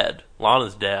she's dead.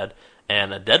 Lana's dead.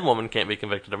 And a dead woman can't be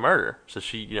convicted of murder. So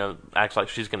she, acts like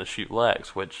she's going to shoot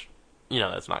Lex, which,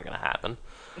 that's not going to happen.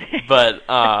 But,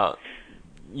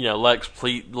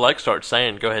 Lex starts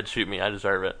saying, go ahead, shoot me. I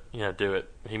deserve it. Do it.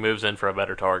 He moves in for a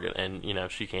better target, and,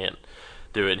 she can't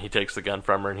do it. And he takes the gun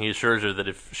from her, and he assures her that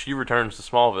if she returns to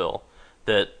Smallville,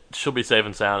 that she'll be safe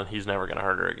and sound, and he's never going to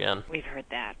hurt her again. We've heard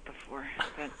that before.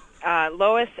 But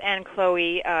Lois and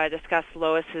Chloe discuss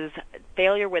Lois's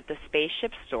failure with the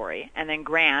spaceship story, and then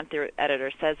Grant, their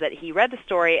editor, says that he read the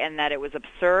story and that it was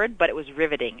absurd, but it was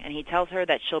riveting, and he tells her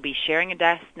that she'll be sharing a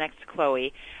desk next to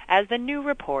Chloe as the new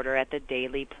reporter at the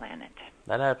Daily Planet.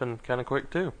 That happened kind of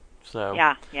quick, too. So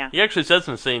yeah. He actually says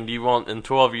in the scene, in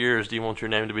 12 years, do you want your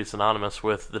name to be synonymous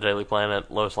with the Daily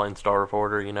Planet, Lois Lane Star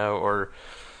Reporter, or,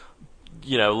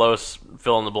 Lois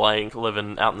fill in the blank,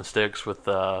 living out in the sticks with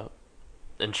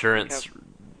insurance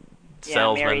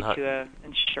salesman. Married to an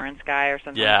insurance guy or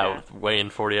something like that. Weighing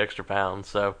 40 extra pounds.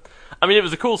 So, it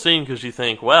was a cool scene because you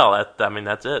think, well,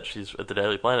 that's it. She's at the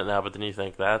Daily Planet now, but then you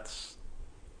think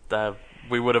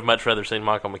we would have much rather seen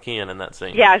Michael McKean in that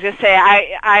scene. Yeah, I was going to say,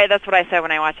 I that's what I said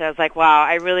when I watched it. I was like, wow,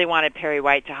 I really wanted Perry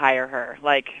White to hire her.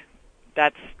 Like,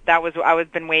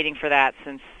 I've been waiting for that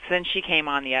since she came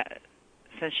on Yeah.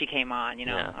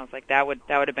 I was like, that would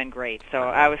have been great. So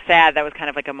I was sad that was kind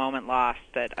of like a moment lost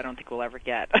that I don't think we'll ever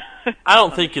get. I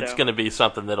don't think it's going to be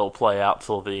something that'll play out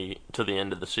to the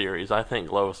end of the series. I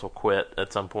think Lois will quit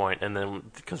at some point, and then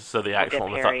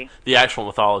the actual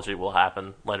mythology will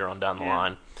happen later on down the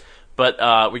line.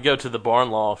 But we go to the barn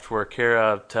loft where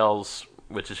Kara tells,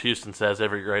 which as Houston says,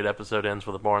 every great episode ends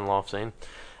with a barn loft scene,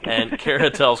 and Kara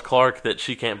tells Clark that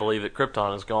she can't believe that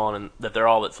Krypton is gone and that they're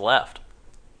all that's left.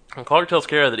 And Clark tells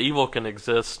Kara that evil can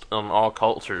exist on all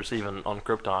cultures, even on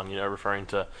Krypton, referring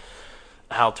to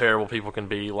how terrible people can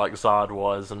be, like Zod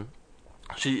was. And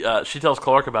she tells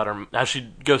Clark about how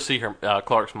she'd go see her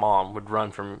Clark's mom would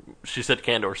run from, she said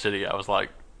Kandor City. I was like,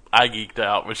 I geeked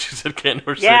out when she said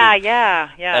Kandor City. Yeah.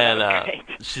 And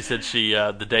she said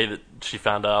the day that she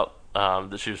found out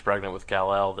that she was pregnant with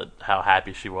Kal-El, that how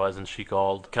happy she was, and she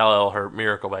called Kal-El her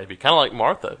miracle baby, kind of like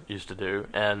Martha used to do.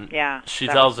 And she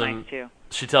tells him, nice too.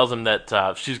 She tells him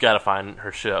that she's got to find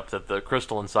her ship, that the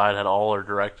crystal inside had all her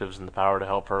directives and the power to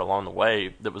help her along the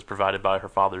way that was provided by her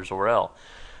father Zor-El.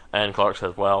 And Clark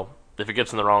says, well, if it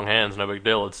gets in the wrong hands, no big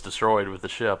deal, it's destroyed with the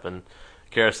ship. And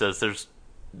Kara says there's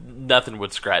nothing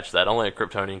would scratch that. Only a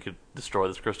Kryptonian could destroy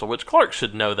this crystal, which Clark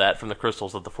should know that from the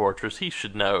crystals of the fortress. He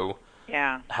should know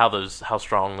how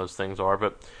strong those things are.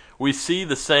 But we see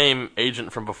the same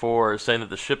agent from before saying that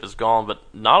the ship is gone, but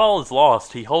not all is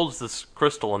lost. He holds this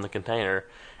crystal in the container,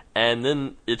 and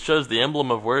then it shows the emblem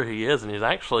of where he is, and he's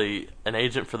actually an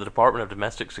agent for the Department of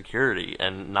Domestic Security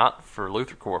and not for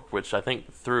Luthor Corp, which I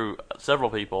think threw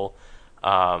several people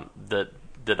that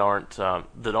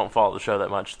don't follow the show that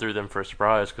much threw them for a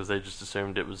surprise because they just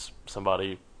assumed it was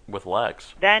somebody with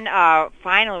Lex. Then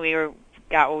finally we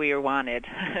got what we wanted.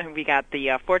 We got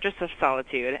the Fortress of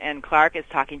Solitude, and Clark is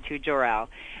talking to Jor-El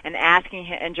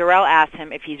and Jor-El asks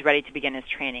him if he's ready to begin his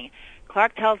training.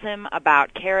 Clark tells him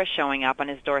about Kara showing up on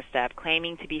his doorstep,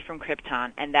 claiming to be from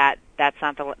Krypton, and that's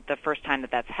not the first time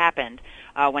that's happened.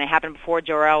 When it happened before,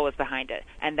 Jor-El was behind it,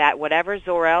 and that whatever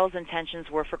Zor-El's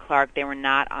intentions were for Clark, they were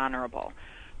not honorable.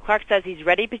 Clark says he's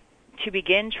ready to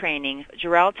begin training.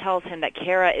 Jor-El tells him that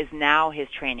Kara is now his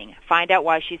training. Find out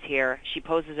why she's here. She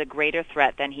poses a greater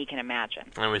threat than he can imagine.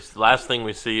 And the last thing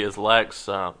we see is Lex.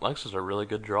 Lex is a really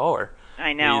good drawer.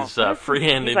 I know. He's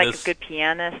freehanding. He's like a good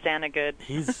pianist and a good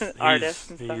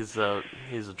artist. He's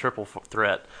a triple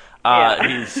threat.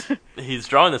 He's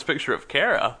drawing this picture of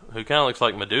Kara, who kind of looks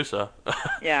like Medusa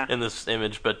in this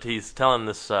image, but he's telling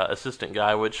this assistant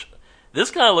guy, which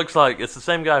this guy looks like it's the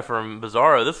same guy from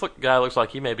Bizarro. This guy looks like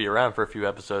he may be around for a few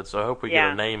episodes, so I hope we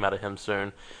get a name out of him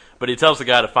soon. But he tells the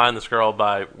guy to find this girl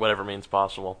by whatever means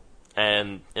possible.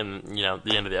 And in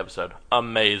the end of the episode,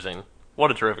 amazing. What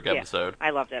a terrific episode.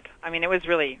 I loved it. I mean, it was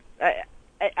really...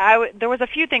 there was a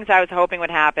few things I was hoping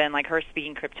would happen, like her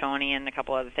speaking Kryptonian and a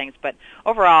couple other things, but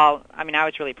overall, I mean, I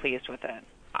was really pleased with it.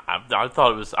 I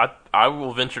thought it was... I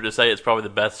will venture to say it's probably the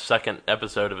best second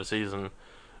episode of a season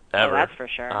ever. Oh, that's for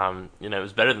sure. It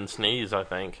was better than Sneeze, I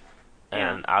think.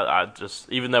 And I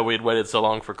just, even though we had waited so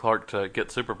long for Clark to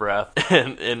get super breath,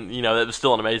 and it was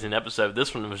still an amazing episode,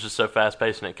 this one was just so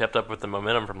fast-paced, and it kept up with the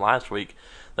momentum from last week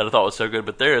that I thought was so good.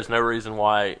 But there is no reason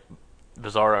why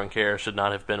Bizarro and Kara should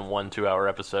not have been 1 2-hour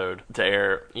episode to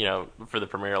air, for the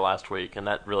premiere last week, and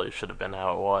that really should have been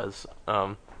how it was.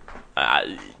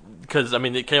 Because,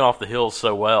 it came off the heels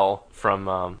so well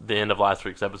from the end of last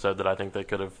week's episode that I think they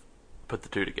could have put the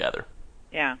two together.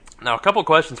 Yeah. Now, a couple of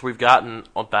questions we've gotten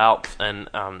about, and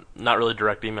not really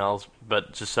direct emails,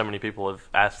 but just so many people have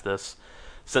asked this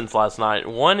since last night.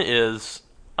 One is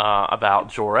about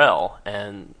Jor-El,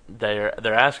 and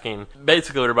they're asking,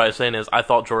 basically what everybody's saying is, I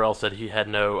thought Jor-El said he had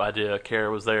no idea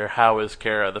Kara was there. How is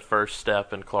Kara the first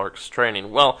step in Clark's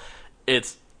training? Well,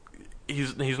 he's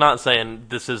not saying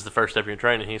this is the first step in your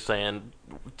training. He's saying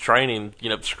training,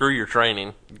 screw your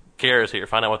training. Kara's here.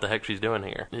 Find out what the heck she's doing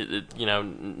here.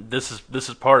 This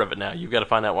is part of it now. You've got to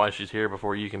find out why she's here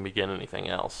before you can begin anything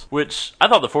else. Which I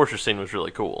thought the Fortress scene was really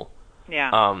cool.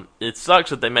 Yeah. It sucks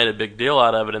that they made a big deal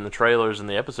out of it in the trailers and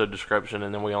the episode description,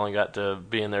 and then we only got to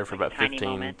be in there for about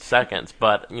 15 seconds.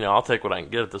 But I'll take what I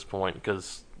can get at this point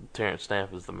because Terrence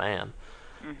Stamp is the man.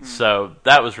 Mm-hmm. So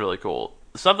that was really cool.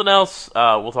 Something else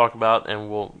we'll talk about, and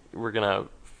we're gonna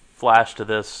flash to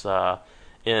this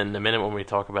in a minute when we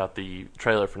talk about the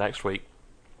trailer for next week.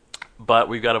 But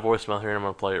we've got a voicemail here, and I'm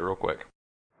going to play it real quick.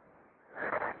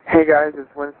 Hey guys,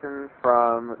 it's Winston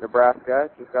from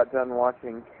Nebraska. Just got done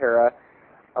watching Kara.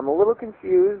 I'm a little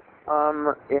confused.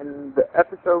 In the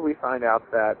episode, we find out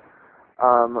that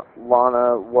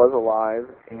Lana was alive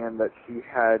and that she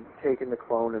had taken the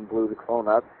clone and blew the clone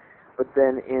up. But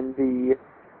then in the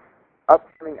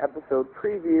upcoming episode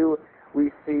preview,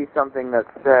 we see something that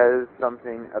says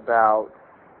something about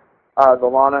the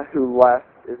Lana who left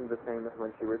isn't the same as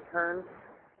when she returned.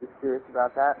 Just curious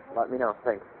about that. Let me know.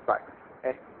 Thanks. Bye.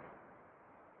 Hey.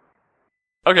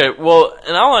 Okay, well,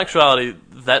 in all actuality,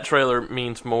 that trailer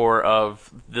means more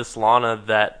of this Lana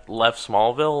that left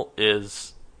Smallville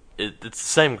it's the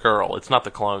same girl. It's not the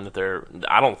clone that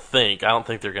I don't think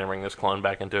they're going to bring this clone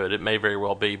back into it. It may very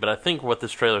well be, but I think what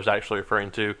this trailer is actually referring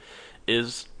to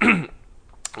is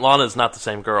Lana's not the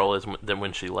same girl than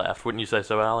when she left. Wouldn't you say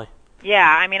so, Allie? Yeah,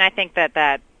 I think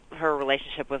that her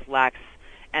relationship with Lex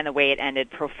and the way it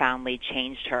ended profoundly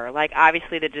changed her. Like,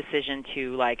 obviously the decision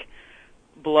to,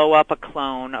 blow up a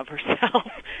clone of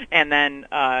herself and then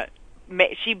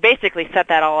she basically set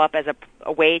that all up as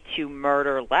a way to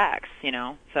murder Lex,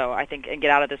 So I think, and get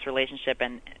out of this relationship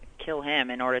and kill him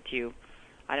in order to,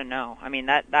 I don't know.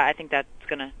 I think that's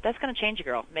gonna change a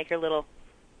girl, make her a little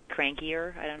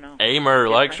crankier. I don't know. A, murder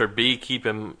Lex, or B, keep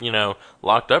him,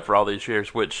 locked up for all these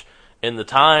years, which in the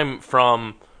time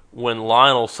from when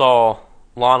Lionel saw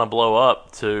Lana blow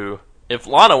up to, if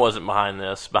Lana wasn't behind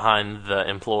the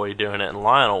employee doing it, and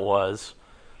Lionel was,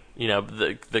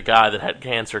 the guy that had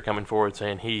cancer coming forward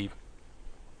saying he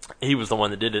was the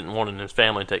one that did it and wanted his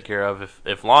family to take care of.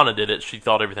 If Lana did it, she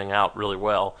thought everything out really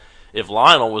well. If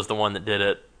Lionel was the one that did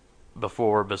it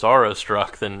before Bizarro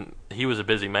struck, then he was a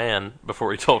busy man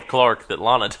before he told Clark that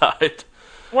Lana died.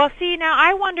 Well, see, now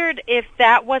I wondered if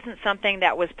that wasn't something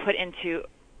that was put into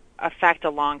effect a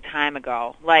long time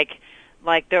ago. Like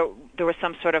there was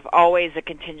some sort of always a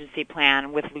contingency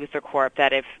plan with Luthor Corp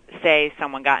that if, say,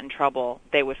 someone got in trouble,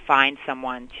 they would find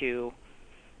someone to,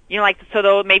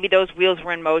 maybe those wheels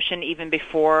were in motion even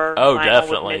before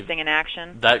Lionel was missing in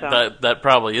action. That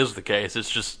probably is the case. It's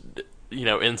just,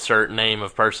 insert name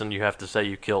of person you have to say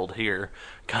you killed here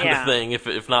kind of thing.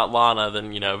 If not Lana,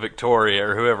 then, Victoria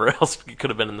or whoever else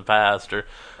could have been in the past or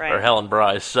Helen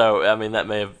Bryce. So, that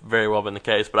may have very well been the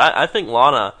case. But I think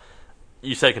Lana,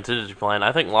 you say contingency plan,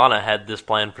 I think Lana had this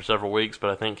plan for several weeks,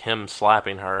 but I think him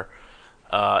slapping her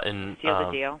sealed the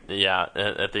deal. Yeah,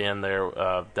 at the end there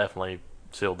definitely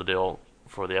sealed the deal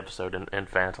for the episode in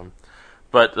Phantom.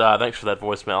 But thanks for that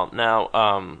voicemail.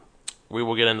 Now, we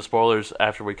will get into spoilers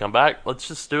after we come back. Let's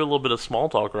just do a little bit of small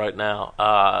talk right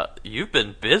now. You've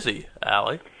been busy,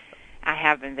 Allie. I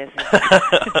have been busy.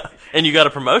 And you got a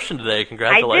promotion today.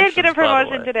 Congratulations. I did get a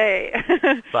promotion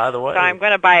today. By the way. So I'm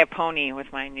going to buy a pony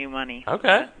with my new money.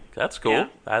 Okay. That's cool. Yeah.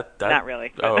 That Not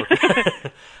really. Oh,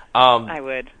 okay. I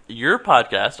would. Your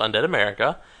podcast, Undead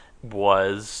America,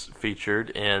 was featured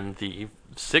in the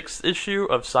 6th issue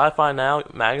of Sci-Fi Now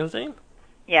magazine?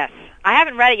 Yes. I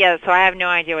haven't read it yet, so I have no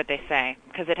idea what they say,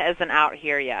 because it isn't out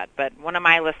here yet. But one of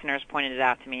my listeners pointed it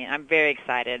out to me, and I'm very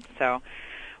excited. So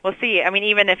we'll see.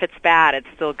 Even if it's bad, it's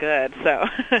still good. So,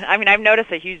 I've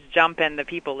noticed a huge jump in the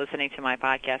people listening to my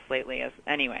podcast lately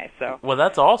anyway. So. Well,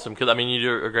 that's awesome, because, you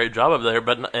do a great job over there.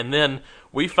 And then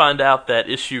we find out that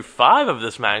issue 5 of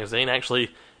this magazine actually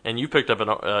and you picked up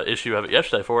an issue of it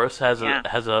yesterday for us, has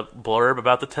a blurb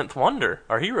about the 10th Wonder,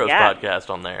 our Heroes podcast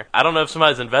on there. I don't know if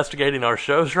somebody's investigating our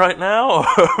shows right now,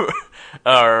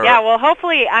 or yeah, well,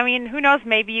 hopefully, I mean, who knows,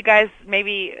 maybe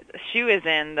Shu is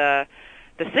in the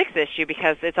 6th issue,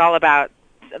 because it's all about,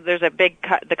 there's a big,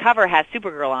 the cover has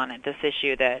Supergirl on it, this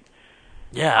issue that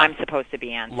I'm supposed to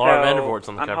be in. Laura Vandervoort's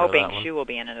on the cover I'm hoping of that one. Shu will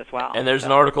be in it as well. And there's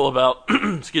an article about,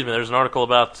 there's an article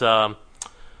about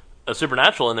a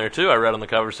Supernatural in there too. I read on the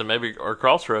cover, so maybe, or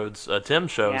Crossroads,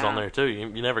 Tim's show is on there too.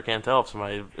 You never can tell if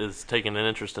somebody is taking an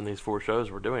interest in these 4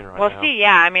 shows we're doing right now. Well, see,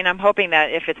 yeah, I mean, I'm hoping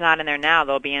that if it's not in there now,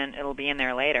 it'll be in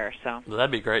there later. So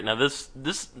that'd be great. Now, this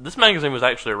magazine was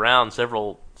actually around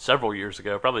several years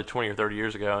ago, probably 20 or 30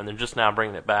 years ago, and they're just now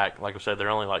bringing it back. Like I said,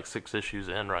 they're only like 6 issues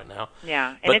in right now.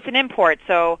 Yeah, and it's an import,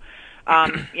 so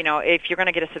if you're going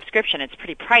to get a subscription, it's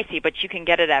pretty pricey, but you can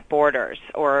get it at Borders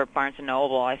or Barnes &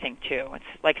 Noble, I think, too.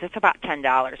 It's about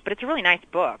 $10, but it's a really nice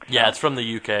book. So. Yeah, it's from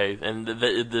the UK, and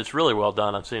it's really well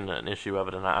done. I've seen an issue of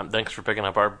it, and thanks for picking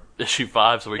up our issue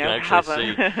 5 so we can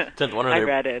actually see 10th Wonder. I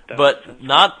read it, though. But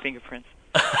not fingerprints.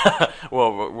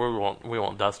 Well, we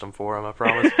won't dust them for him, I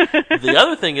promise. The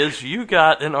other thing is, you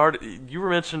got you were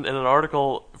mentioned in an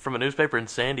article from a newspaper in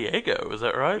San Diego. Is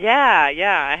that right?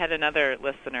 Yeah. I had another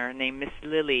listener named Miss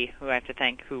Lily, who I have to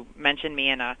thank, who mentioned me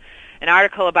in an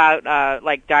article about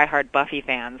like diehard Buffy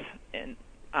fans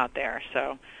out there.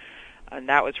 So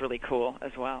that was really cool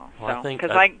as well.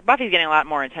 Because Buffy's getting a lot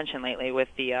more attention lately with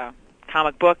the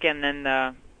comic book, and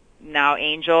then now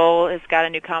Angel has got a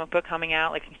new comic book coming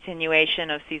out, like a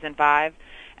continuation of season 5,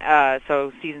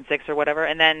 so season 6 or whatever,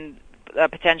 and then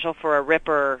potential for a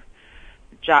Ripper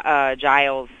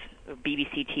Giles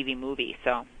BBC TV movie.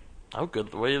 So. Oh,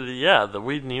 good. The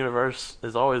Whedon universe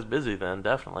is always busy. Then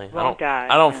definitely. I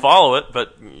don't follow it,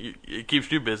 but it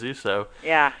keeps you busy. So.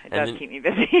 Yeah, it does keep me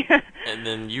busy. And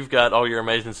then you've got all your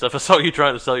amazing stuff. I saw you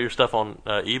trying to sell your stuff on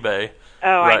eBay.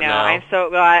 Oh, right I know. Now. I'm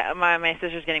so well. My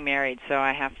sister's getting married, so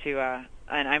I have to.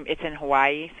 And it's in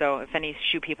Hawaii, so if any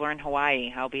Shu people are in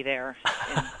Hawaii, I'll be there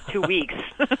in 2 weeks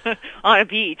on a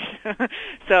beach.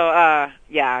 So I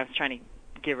was trying to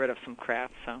get rid of some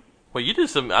crap. So. Well, you do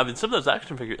some. I mean, some of those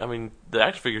action figures. I mean, the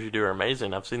action figures you do are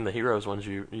amazing. I've seen the Heroes ones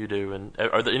you do. And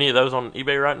are there any of those on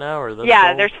eBay right now? Or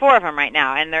yeah, there's 4 of them right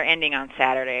now, and they're ending on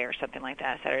Saturday or something like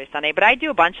that, Saturday, Sunday. But I do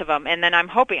a bunch of them, and then I'm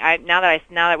hoping. Now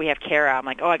that we have Kara, I'm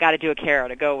like, I got to do a Kara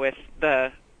to go with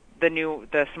the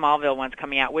Smallville ones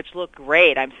coming out, which look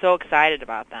great. I'm so excited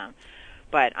about them.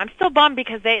 But I'm still bummed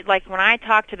because when I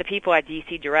talked to the people at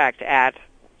DC Direct at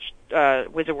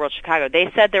Wizard World Chicago, they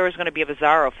said there was going to be a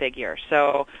Bizarro figure.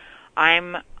 So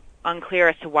I'm unclear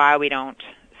as to why we don't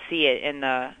see it in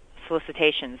the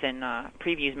solicitations in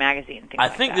Previews magazine. I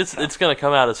think it's going to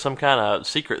come out as some kind of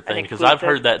secret thing, because I've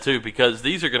heard that too, because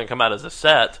these are going to come out as a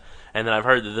set, and then I've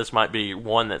heard that this might be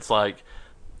one that's like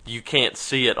you can't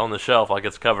see it on the shelf, like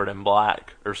it's covered in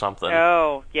black or something.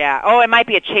 Oh, yeah. Oh, it might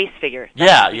be a chase figure.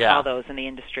 Yeah. Call those in the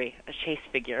industry a chase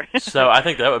figure. So I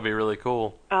think that would be really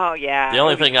cool. Oh, yeah. The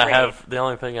only thing I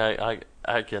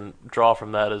can draw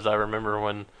from that is I remember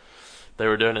when they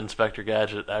were doing Inspector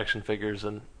Gadget action figures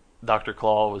and Dr.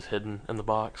 Claw was hidden in the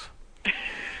box.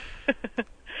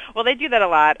 Well, they do that a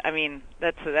lot. I mean,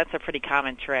 that's a pretty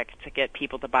common trick to get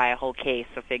people to buy a whole case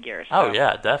of figures. So. Oh,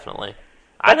 yeah, definitely.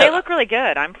 But they look really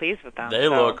good. I'm pleased with them. They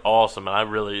look awesome, and I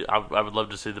would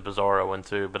love to see the Bizarro one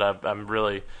too. But I'm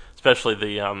really, especially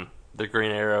the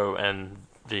Green Arrow and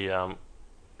the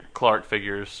Clark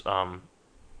figures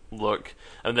look,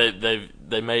 and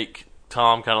they make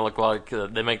Tom kind of look like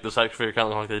they make this action figure kind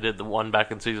of look like they did the one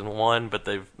back in season 1, but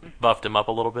they've buffed him up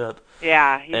a little bit.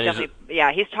 Yeah,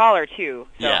 he's taller too.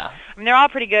 So. Yeah, I mean, they're all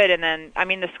pretty good, and then I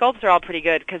mean the sculpts are all pretty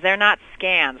good because they're not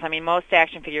scans. I mean, most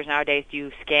action figures nowadays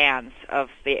do scans of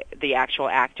the actual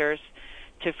actors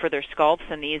for their sculpts,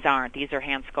 and these aren't. These are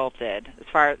hand sculpted. As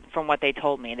far from what they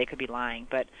told me, they could be lying,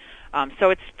 but. So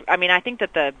it's. I mean, I think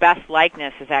that the best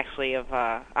likeness is actually of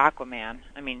Aquaman.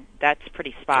 I mean, that's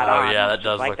pretty spot on. Oh yeah, that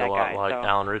does look a lot like so.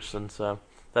 Alan Richardson. So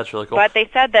that's really cool. But they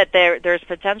said that there's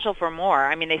potential for more.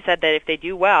 I mean, they said that if they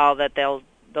do well, that they'll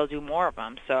do more of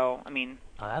them. So I mean,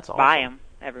 that's awesome. Buy them,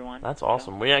 everyone. That's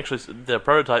awesome. We actually the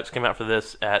prototypes came out for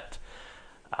this at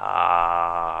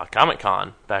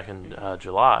Comic-Con back in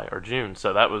July or June.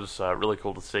 So that was really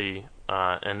cool to see.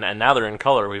 And now they're in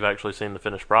color. We've actually seen the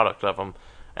finished product of them.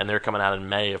 And they're coming out in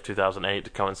May of 2008 to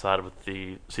coincide with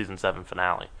the season 7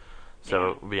 finale.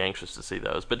 So we'll be anxious to see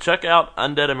those. But check out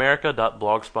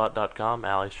undeadamerica.blogspot.com,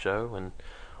 Allie's show. And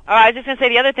I was just going to say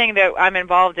the other thing that I'm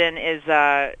involved in is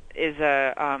a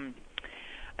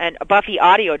Buffy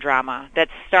audio drama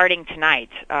that's starting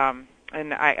tonight.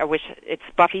 and I wish it's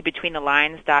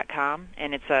BuffyBetweenTheLines.com,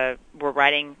 and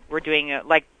we're doing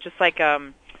kind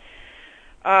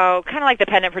of like the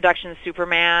Pendant Productions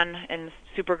Superman and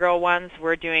Supergirl ones.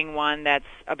 We're doing one that's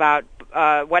about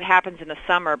what happens in the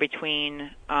summer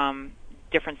between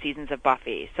different seasons of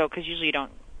Buffy. So, because usually you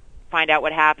don't find out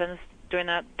what happens during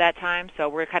that time, so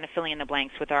we're kind of filling in the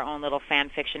blanks with our own little fan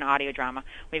fiction audio drama.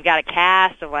 We've got a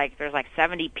cast of there's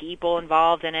 70 people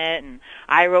involved in it, and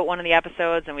I wrote one of the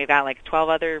episodes, and we've got 12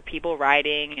 other people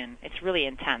writing, and it's really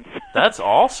intense. That's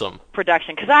awesome.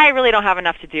 Production, because I really don't have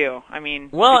enough to do. I mean,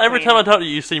 every time I talk to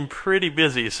you, you seem pretty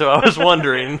busy, so I was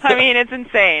wondering. I mean, it's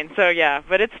insane. So yeah,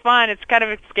 but it's fun. It's kind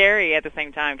of scary at the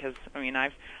same time, because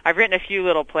I've written a few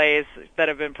little plays that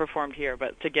have been performed here,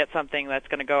 but to get something that's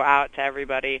going to go out to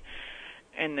everybody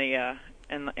on the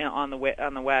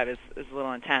web is a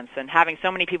little intense, and having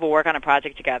so many people work on a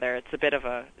project together, it's a bit of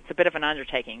an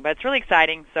undertaking, but it's really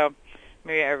exciting. So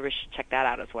maybe everybody should check that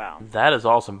out as well. That is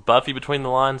awesome.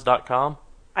 BuffyBetweenTheLines.com?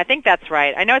 I think that's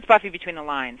right. I know it's Buffy Between the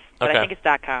Lines, but okay. I think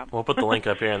it's .com. We'll put the link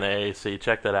up here in the AAC.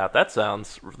 Check that out. That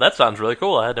sounds really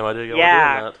cool. I had no idea you were doing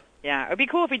that. Yeah, it would be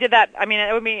cool if we did that. I mean,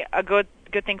 it would be a good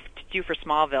thing to do for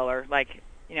Smallville, or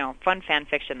fun fan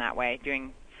fiction that way,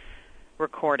 doing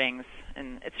recordings.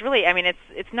 And it's really,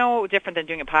 it's no different than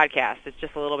doing a podcast. It's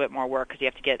just a little bit more work because you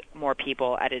have to get more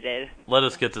people edited. Let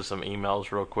us get to some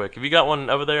emails real quick. Have you got one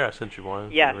over there? I sent you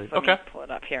one. Yes, let me pull it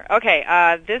up here.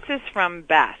 Okay, this is from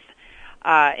Beth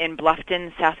in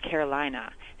Bluffton, South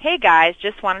Carolina. Hey guys,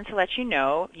 just wanted to let you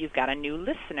know you've got a new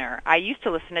listener. I used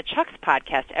to listen to Chuck's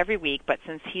podcast every week, but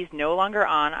since he's no longer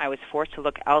on, I was forced to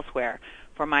look elsewhere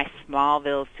for my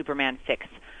Smallville Superman fix.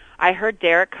 I heard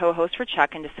Derek co-host for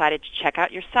Chuck and decided to check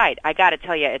out your site. I got to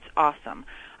tell you, it's awesome.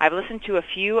 I've listened to a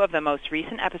few of the most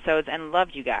recent episodes and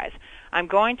loved you guys. I'm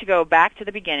going to go back to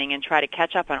the beginning and try to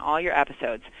catch up on all your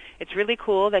episodes. It's really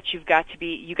cool that you got to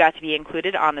be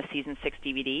included on the Season 6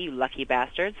 DVD, you lucky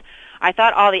bastards. I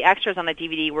thought all the extras on the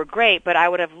DVD were great, but I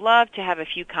would have loved to have a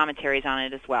few commentaries on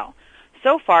it as well.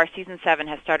 So far, Season 7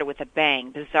 has started with a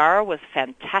bang. Bizarro was a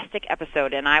fantastic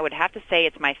episode, and I would have to say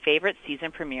it's my favorite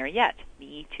season premiere yet.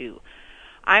 Me too.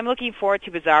 I'm looking forward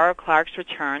to Bizarro Clark's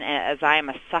return, as I am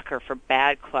a sucker for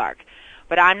bad Clark.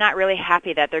 But I'm not really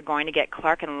happy that they're going to get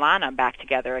Clark and Lana back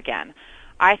together again.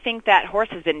 I think that horse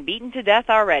has been beaten to death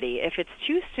already. If it's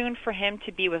too soon for him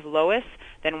to be with Lois,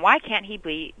 then why can't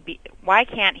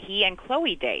he and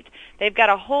Chloe date? They've got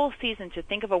a whole season to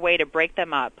think of a way to break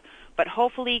them up, but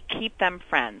hopefully keep them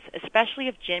friends, especially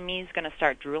if Jimmy's going to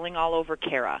start drooling all over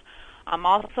Kara. I'm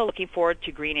also looking forward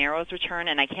to Green Arrow's return,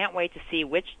 and I can't wait to see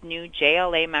which new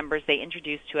JLA members they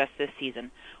introduce to us this season.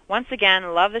 Once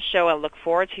again, love the show and look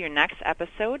forward to your next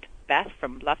episode. Beth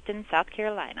from Bluffton, South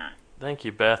Carolina. Thank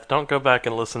you, Beth. Don't go back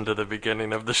and listen to the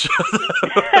beginning of the show.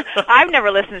 I've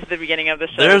never listened to the beginning of the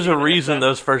show. There's a reason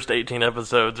those first 18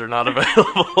 episodes are not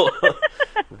available.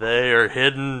 They are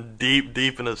hidden deep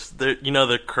in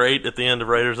the crate at the end of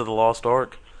Raiders of the Lost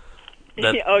Ark?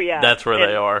 Oh, yeah. That's where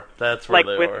they are. That's where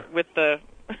they are. With the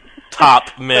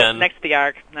top men. Next to the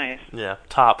Ark. Nice. Yeah,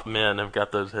 top men have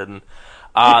got those hidden.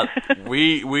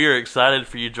 We are excited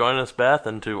for you joining us, Beth,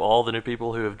 and to all the new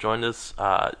people who have joined us,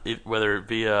 whether it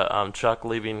be Chuck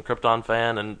leaving Krypton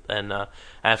Fan and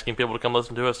asking people to come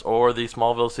listen to us, or the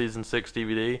Smallville Season 6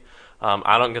 DVD.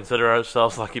 I don't consider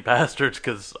ourselves lucky bastards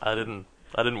because I didn't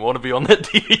want to be on that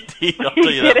DVD. I'll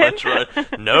tell you that much,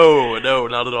 right? No,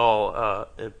 not at all.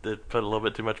 It put a little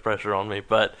bit too much pressure on me,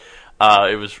 but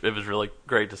it was really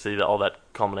great to see all that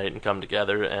culminate and come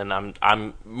together. And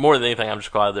I'm more than anything, I'm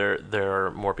just glad there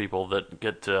are more people that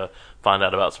get to find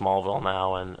out about Smallville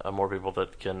now, and more people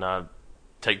that can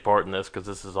take part in this, because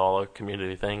this is all a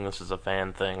community thing. This is a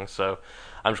fan thing. So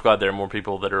I'm just glad there are more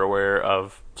people that are aware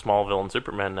of Smallville and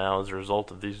Superman now as a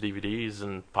result of these DVDs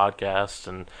and podcasts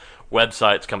and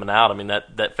websites coming out. I mean,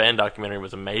 that fan documentary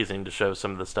was amazing to show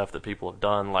some of the stuff that people have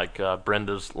done, like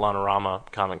Brenda's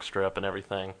Lanorama comic strip and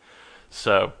everything.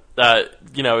 So,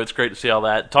 it's great to see all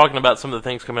that. Talking about some of the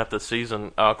things coming up this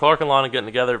season, Clark and Lana getting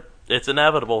together, it's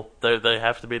inevitable. They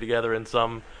have to be together in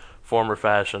some form or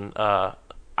fashion.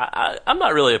 I'm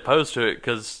not really opposed to it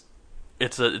because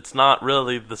it's not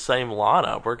really the same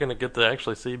Lana. We're going to get to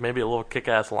actually see maybe a little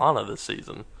kick-ass Lana this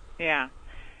season. Yeah.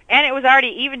 And it was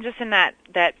already, even just in that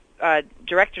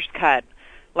director's cut,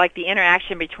 like the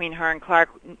interaction between her and Clark,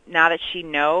 now that she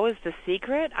knows the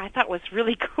secret, I thought was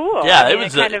really cool. Yeah, it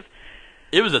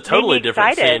was a totally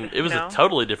different scene. It was a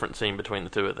totally different scene between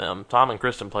the two of them. Tom and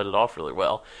Kristen played it off really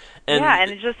well.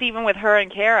 And just even with her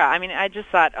and Kara, I mean, I just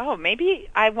thought, oh, maybe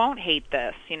I won't hate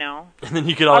this, you know. And then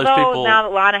you get all these people. Although now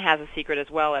that Lana has a secret as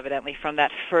well, evidently, from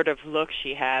that furtive look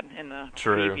she had in the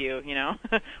preview, you know,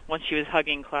 when she was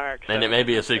hugging Clark. So. And it may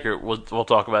be a secret we'll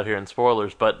talk about here in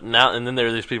spoilers. But now and then there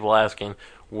are these people asking,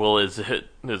 well, is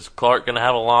Clark going to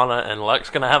have a Lana and Lex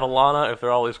going to have a Lana if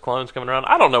there are all these clones coming around?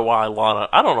 I don't know why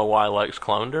Lex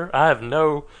cloned her.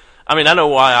 I know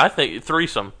why. I think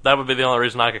threesome. That would be the only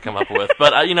reason I could come up with.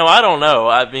 But, I don't know.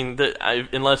 I mean,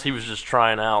 unless he was just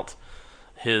trying out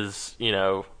his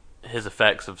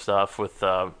effects of stuff with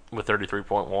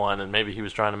 33.1, and maybe he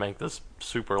was trying to make this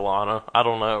super Lana. I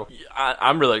don't know.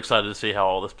 I'm really excited to see how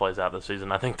all this plays out this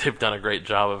season. I think they've done a great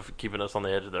job of keeping us on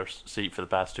the edge of their seat for the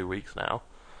past 2 weeks now.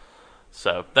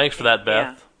 So, thanks for that,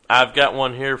 Beth. Yeah. I've got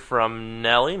one here from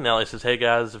Nellie. Nellie says, hey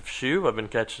guys of Shoe, I've been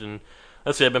playing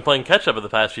catch-up of the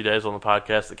past few days on the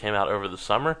podcast that came out over the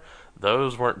summer.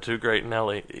 Those weren't too great,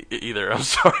 Nellie, either. I'm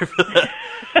sorry for that.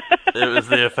 It was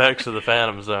the effects of the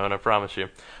Phantom Zone, I promise you.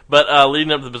 But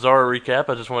leading up to the Bizarro recap,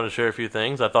 I just wanted to share a few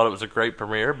things. I thought it was a great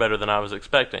premiere, better than I was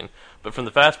expecting. But from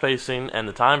the fast pacing and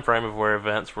the time frame of where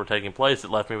events were taking place, it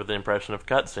left me with the impression of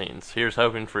cutscenes. Here's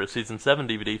hoping for a Season 7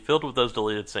 DVD filled with those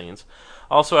deleted scenes.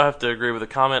 Also, I have to agree with a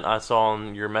comment I saw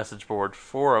on your message board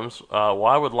forums.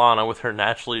 Why would Lana, with her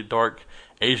naturally dark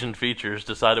Asian features,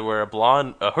 decide to wear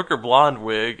a hooker blonde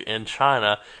wig in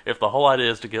China if the whole idea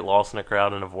is to get lost in a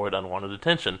crowd and avoid unwanted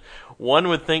attention? One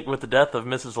would think with the death of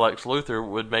Mrs. Lex Luthor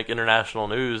would make international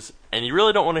news, and you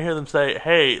really don't want to hear them say,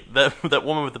 hey, that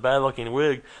woman with the bad-looking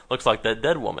wig looks like that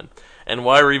dead woman. And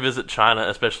why revisit China,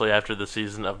 especially after the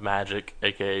season of Magic,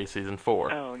 a.k.a. Season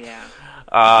 4? Oh, yeah.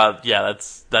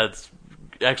 That's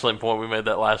excellent point. We made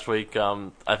that last week.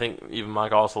 I think even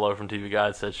Mike Oslo from TV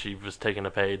Guide said she was taking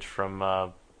a page from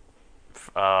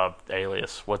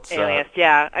Alias. Alias?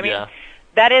 Yeah. I mean,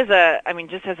 that is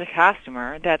just as a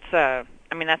costumer, that's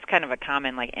kind of a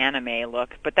common like anime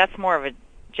look, but that's more of a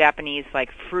Japanese like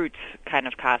fruits kind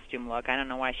of costume look. I don't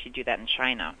know why she'd do that in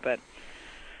China, but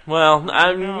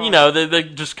they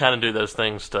just kind of do those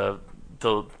things to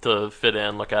fit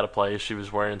in, look out of place. She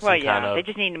was wearing some kind of... they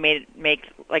just need to make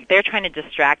like they're trying to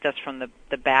distract us from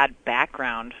the bad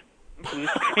background blue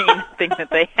screen thing that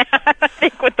they have, I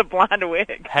think, with the blonde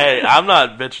wig. Hey, I'm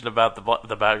not bitching about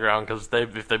the background, because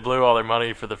if they blew all their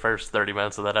money for the first 30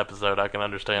 minutes of that episode, I can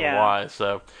understand why.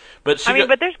 So, but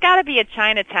there's got to be a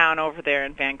Chinatown over there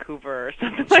in Vancouver or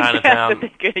something like that they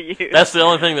could use. That's the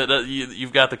only thing that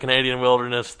you've got: the Canadian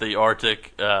wilderness, the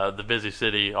Arctic, the busy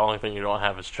city. Only thing you don't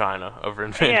have is China over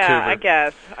in Vancouver. Yeah, I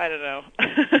guess. I don't know.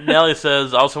 Nellie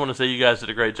says, I also want to say you guys did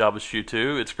a great job with Shoe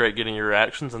 2. It's great getting your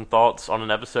reactions and thoughts on an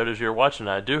episode as you're watching it.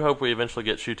 I do hope we eventually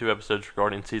get Shoe 2 episodes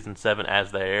regarding Season 7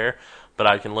 as they air, but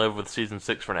I can live with Season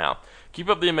 6 for now. Keep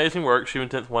up the amazing work. Shoe and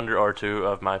 10th Wonder are two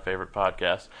of my favorite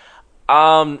podcasts.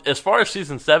 As far as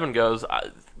Season 7 goes,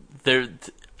 there's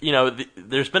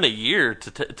been a year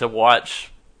to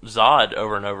watch Zod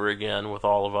over and over again with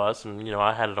all of us, and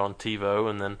I had it on TiVo,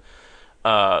 and then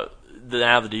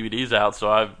now the DVD's out,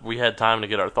 so we had time to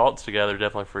get our thoughts together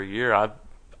definitely for a year.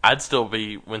 I'd still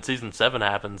be, when Season 7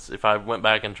 happens, if I went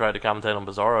back and tried to commentate on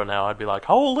Bizarro now, I'd be like,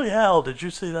 holy hell, did you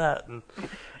see that? And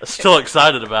I'm still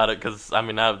excited about it, because,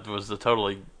 that was a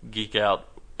totally geek-out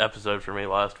episode for me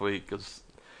last week, because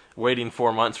waiting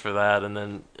 4 months for that, and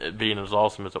then it being as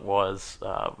awesome as it was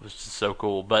just so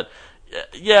cool. But,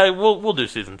 yeah, we'll do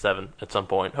Season 7 at some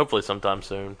point, hopefully sometime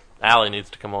soon. Allie needs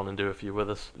to come on and do a few with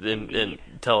us and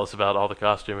tell us about all the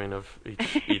costuming of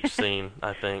each scene,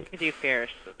 I think. You do Fierce.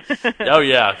 Oh,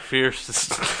 yeah, Fierce.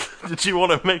 Did you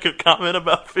want to make a comment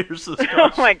about Fierce's costume?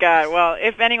 Oh, my God. Well,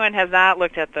 if anyone has not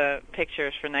looked at the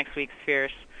pictures for next week's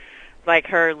Fierce, like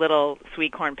her little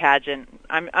sweet corn pageant,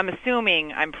 I'm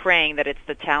praying that it's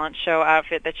the talent show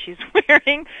outfit that she's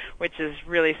wearing, which is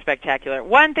really spectacular.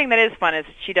 One thing that is fun is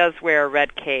she does wear a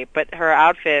red cape, but her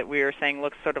outfit, we were saying,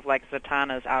 looks sort of like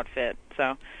Zatanna's outfit.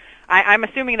 So I'm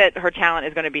assuming that her talent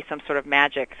is going to be some sort of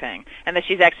magic thing, and that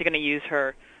she's actually going to use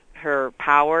her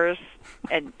powers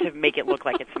and to make it look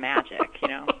like it's magic,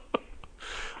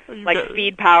 like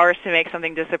speed powers to make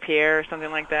something disappear or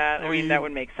something like that. That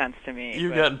would make sense to me.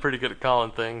 You've gotten pretty good at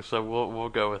calling things, so we'll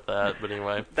go with that. But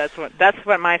anyway, that's what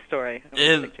my story.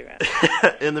 In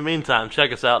the meantime,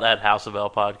 check us out at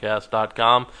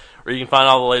houseoflpodcast.com, where you can find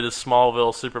all the latest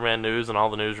Smallville Superman news and all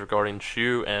the news regarding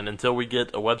Shoe. And until we get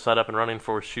a website up and running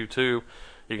for Shoe 2,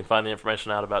 you can find the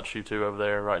information out about Shoe 2 over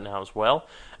there right now as well.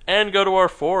 And go to our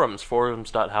forums,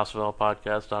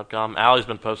 forums.houseoflpodcast.com. Allie's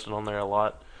been posting on there a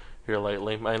lot here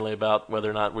lately, mainly about whether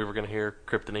or not we were going to hear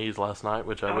Kryptonese last night,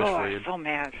 which I wish we'd. I'm so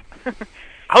mad.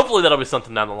 hopefully that'll be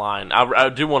something down the line. I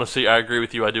do want to see. I agree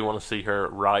with you. I do want to see her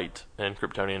write in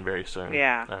Kryptonian very soon.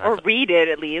 Yeah, or read it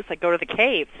at least. Like go to the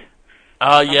caves.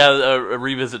 A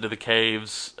revisit to the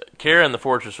caves. Kara and the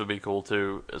Fortress would be cool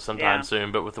too, sometime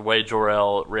soon. But with the way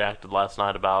Jor-El reacted last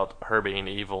night about her being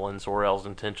evil and Zor-El's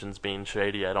intentions being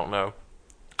shady, I don't know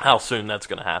how soon that's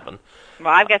going to happen.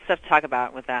 Well, I've got stuff to talk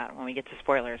about with that when we get to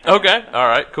spoilers. Okay, all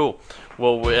right, cool.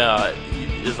 Well,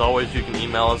 as always, you can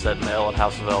email us at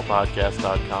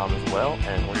mail@houseoflpodcast.com as well,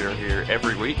 and we are here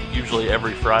every week, usually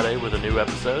every Friday with a new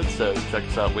episode, so check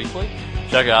us out weekly.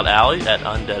 Check out Allie at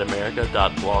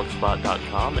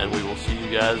undeadamerica.blogspot.com, and we will see you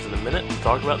guys in a minute to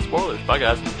talk about spoilers. Bye,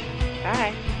 guys.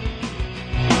 Bye.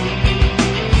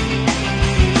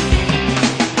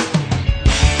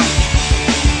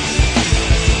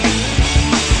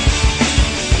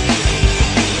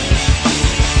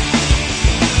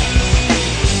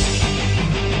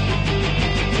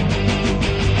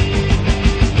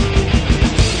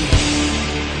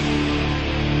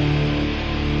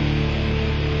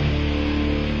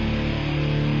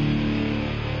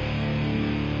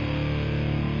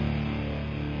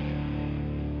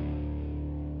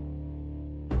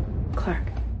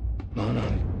 Clark, Lana,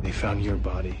 they found your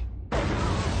body.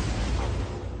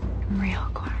 I'm real,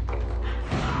 Clark.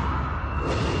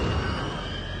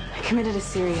 I committed a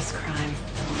serious crime.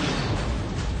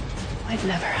 I'd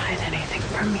never hide anything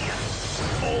from you.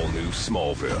 All new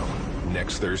Smallville,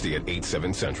 next Thursday at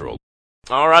 8/7 Central.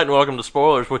 All right, and welcome to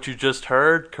Spoilers. What you just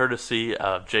heard, courtesy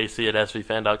of JC at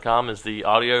svfan.com, is the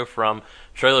audio from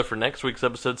trailer for next week's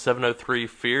episode 703,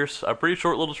 Fierce. A pretty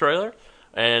short little trailer.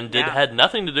 And it had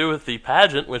nothing to do with the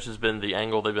pageant, which has been the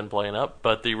angle they've been playing up,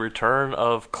 but the return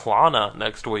of Klana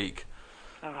next week.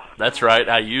 Oh, that's right.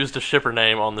 I used a shipper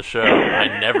name on the show.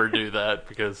 I never do that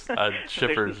because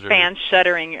shippers are... Fans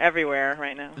shuddering everywhere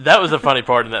right now. That was the funny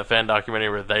part in that fan documentary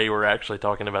where they were actually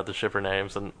talking about the shipper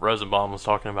names, and Rosenbaum was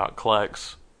talking about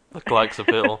Klex, the Klex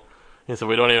appeal. He said,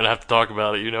 we don't even have to talk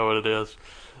about it. You know what it is.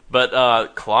 But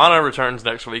Klana returns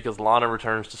next week as Lana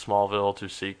returns to Smallville to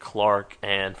see Clark.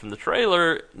 And from the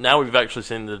trailer, now we've actually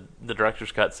seen the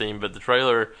director's cut scene, but the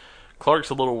trailer, Clark's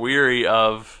a little weary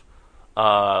of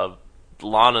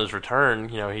Lana's return.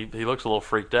 You know, he looks a little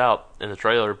freaked out in the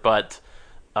trailer. But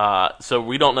so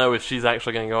we don't know if she's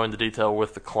actually going to go into detail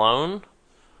with the clone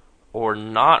or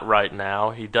not right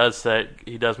now. He does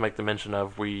make the mention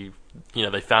of they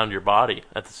found your body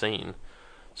at the scene.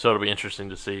 So it'll be interesting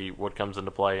to see what comes into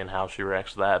play and how she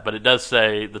reacts to that. But it does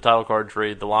say, the title cards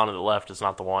read, the Lana that left is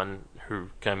not the one who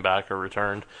came back or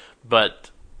returned.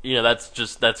 But,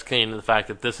 that's keen to the fact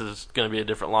that this is going to be a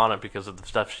different Lana because of the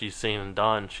stuff she's seen and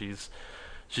done. She's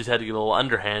had to get a little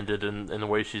underhanded in the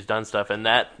way she's done stuff. And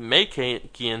that may key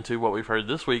into what we've heard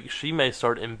this week. She may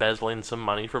start embezzling some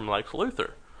money from Lex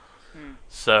Luthor.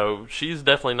 So she's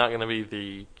definitely not going to be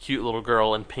the cute little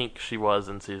girl in pink she was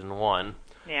in Season 1.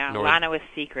 Yeah, Lana with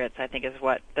secrets, I think, is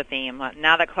what the theme.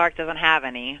 Now that Clark doesn't have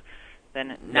any,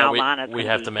 then Lana's we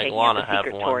have to make Lana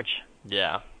have one. Torch.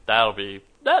 Yeah, that'll be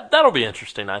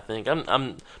interesting. I think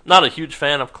I'm not a huge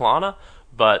fan of Klana,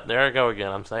 but there I go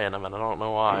again. I'm saying them, and I don't know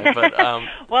why. But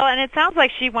well, and it sounds like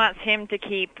she wants him to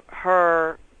keep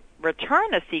her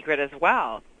return a secret as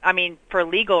well. I mean, for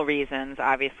legal reasons,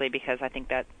 obviously, because I think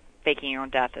that faking your own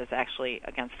death is actually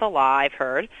against the law. I've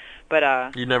heard, but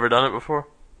you've never done it before.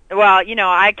 Well,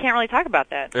 I can't really talk about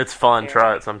that. It's fun.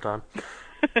 Try it sometime.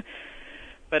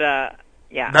 But,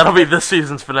 yeah. That'll be this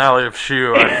season's finale of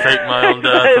Shoe. I fake my own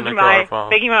death in a car bomb.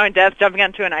 Faking my own death, jumping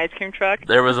onto an ice cream truck.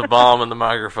 There was a bomb in the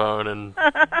microphone, and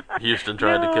Houston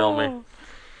tried to kill me.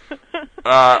 And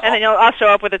then I'll show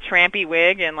up with a trampy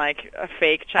wig and like a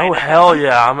fake China. Oh hell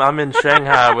yeah! I'm in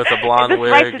Shanghai with a blonde wig.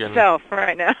 It writes itself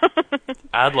right now.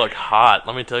 I'd look hot.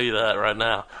 Let me tell you that right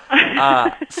now.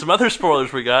 Some other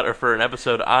spoilers we got are for an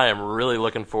episode I am really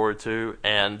looking forward to,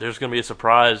 and there's going to be a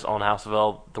surprise on House of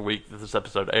L the week that this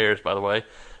episode airs. By the way,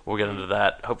 we'll get into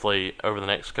that hopefully over the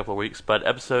next couple of weeks. But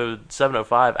episode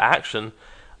 705, Action.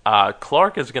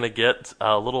 Clark is going to get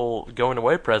a little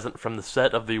going-away present from the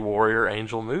set of the Warrior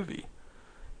Angel movie.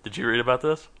 Did you read about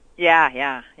this?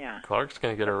 Yeah. Clark's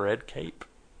going to get a red cape.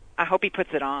 I hope he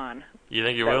puts it on. You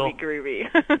think he will? That would be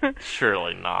groovy.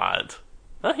 Surely not.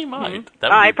 Well, he might.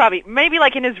 Mm-hmm. Probably, maybe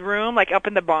like in his room, like up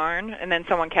in the barn, and then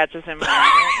someone catches him.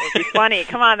 It would be funny.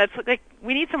 Come on,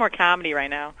 we need some more comedy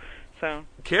right now. So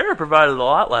Kara provided a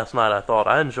lot last night, I thought.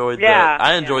 I enjoyed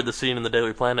the scene in the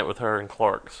Daily Planet with her and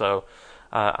Clark, so...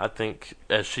 I think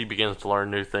as she begins to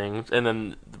learn new things, and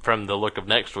then from the look of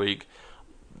next week,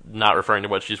 not referring to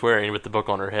what she's wearing, with the book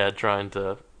on her head, trying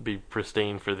to be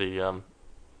pristine for the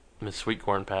Miss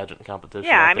Sweetcorn pageant competition.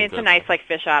 Yeah, I mean, think it's a nice, like,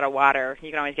 fish out of water. You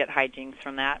can always get hijinks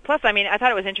from that. Plus, I mean, I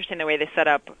thought it was interesting the way they set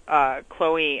up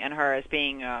Chloe and her as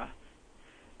being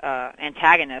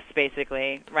antagonists,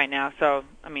 basically, right now. So,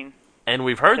 I mean... And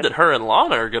we've heard that her and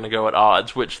Lana are going to go at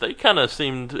odds, which they kind of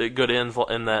seemed good ends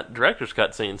in that director's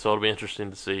cut scene, so it'll be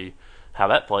interesting to see how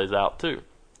that plays out, too.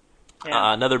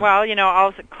 Yeah. Well, you know,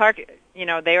 also Clark, you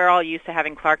know, they were all used to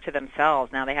having Clark to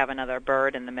themselves. Now they have another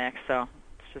bird in the mix, so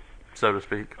it's just... So to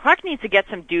speak. Clark needs to get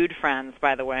some dude friends,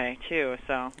 by the way, too,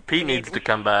 so... Pete needs to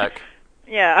come back.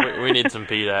 Yeah. we need some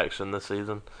Pete action this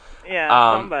season.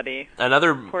 Yeah, somebody.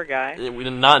 Another... Poor guy.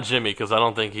 Not Jimmy, because I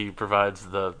don't think he provides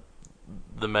the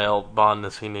male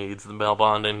bondness he needs, the male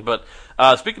bonding. But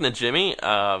speaking of Jimmy,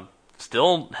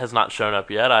 still has not shown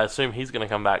up yet. I assume he's going to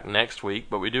come back next week,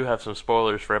 but we do have some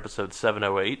spoilers for episode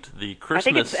 708, the Christmas...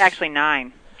 I think it's actually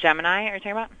 9. Gemini, are you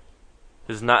talking about?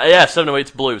 Is not, yeah,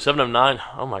 708's blue. 709,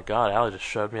 oh my god, Allie just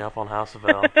showed me up on House of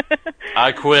L.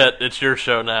 I quit. It's your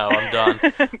show now. I'm done.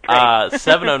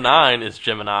 709 is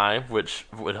Gemini, which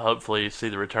would hopefully see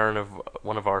the return of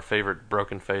one of our favorite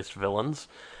broken-faced villains.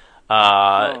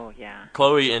 Oh, yeah.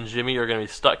 Chloe and Jimmy are going to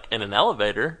be stuck in an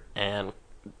elevator, and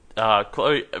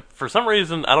Chloe, for some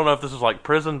reason, I don't know if this is like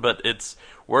prison, but it's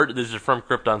worded, this is from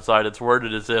Krypton side, it's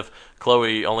worded as if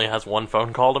Chloe only has one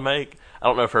phone call to make. I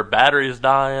don't know if her battery is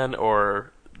dying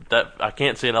or that I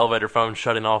can't see an elevator phone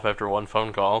shutting off after one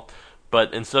phone call.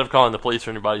 But instead of calling the police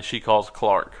or anybody, she calls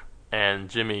Clark. And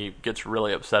Jimmy gets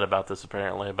really upset about this,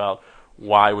 apparently, about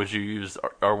why would you use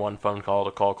our one phone call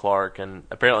to call Clark. And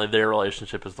apparently their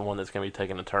relationship is the one that's going to be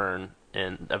taking a turn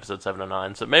in episode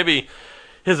 709. So maybe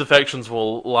his affections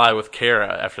will lie with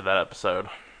Kara after that episode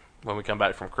when we come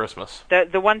back from Christmas.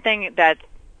 The one thing that...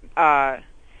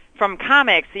 from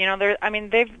comics, you know,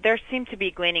 there seem to be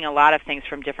gleaning a lot of things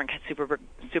from different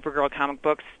Supergirl comic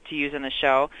books to use in the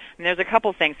show. And there's a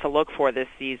couple things to look for this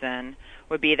season.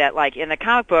 Would be that, like, in the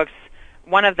comic books,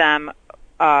 one of them,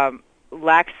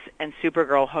 Lex and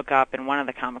Supergirl hook up in one of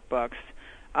the comic books,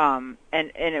 and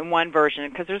in one version,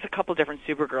 because there's a couple different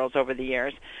Supergirls over the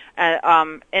years.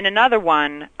 In another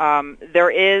one,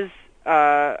 there is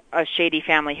a shady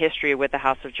family history with the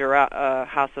House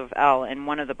of L in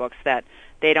one of the books that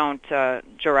they don't,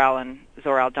 Jor-El and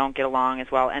Zor-El don't get along as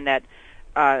well, and that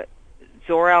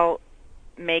Zor-El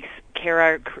makes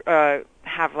Kara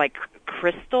have, like,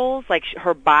 crystals, like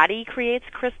her body creates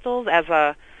crystals as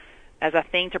a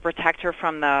thing to protect her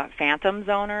from the Phantom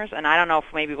Zoners, and I don't know if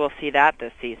maybe we'll see that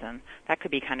this season. That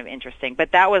could be kind of interesting.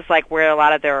 But that was, like, where a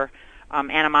lot of their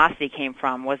animosity came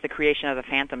from, was the creation of the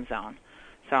Phantom Zone.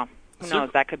 So... who knows?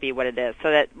 That could be what it is.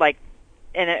 So that, like,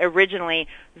 and originally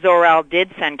Zor-El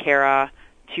did send Kara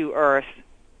to Earth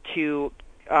to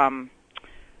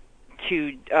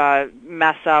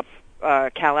mess up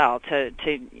Kal-El. To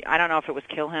I don't know if it was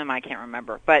kill him. I can't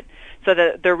remember. But so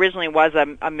there originally was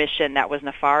a mission that was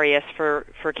nefarious for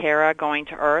Kara going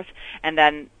to Earth, and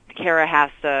then Kara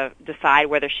has to decide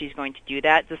whether she's going to do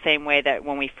that. The same way that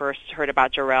when we first heard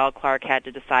about Jor-El, Clark had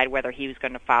to decide whether he was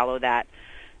going to follow that.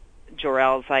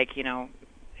 Jor-El's, like, you know,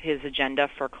 his agenda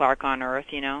for Clark on Earth,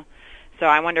 you know. So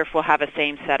I wonder if we'll have a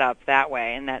same setup that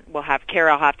way, and that we'll have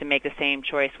Kara have to make the same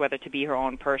choice whether to be her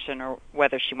own person or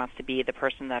whether she wants to be the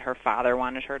person that her father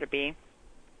wanted her to be.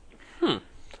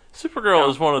 Supergirl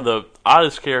is one of the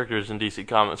oddest characters in DC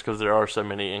Comics because there are so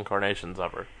many incarnations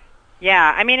of her.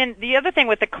 Yeah, I mean, and the other thing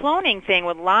with the cloning thing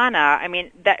with Lana, I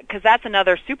mean, because that's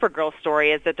another Supergirl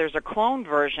story, is that there's a cloned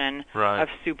version of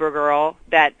Supergirl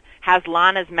that has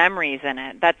Lana's memories in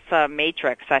it. That's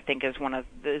Matrix, I think, is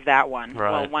that one.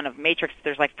 Right. Well, one of Matrix.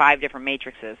 There's like 5 different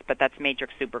Matrixes, but that's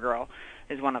Matrix Supergirl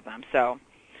is one of them. So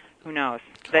who knows?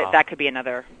 That could be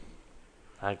another.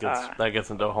 That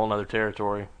gets into a whole other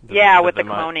territory. With the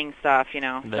cloning stuff, you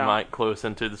know. They might clue us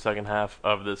into the second half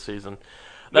of this season.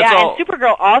 And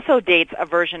Supergirl also dates a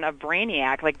version of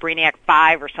Brainiac, like Brainiac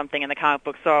 5 or something in the comic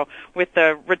book. So with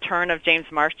the return of James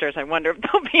Marsters, I wonder if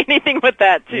there'll be anything with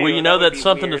that, too. Well, you know, that's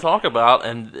something weird to talk about,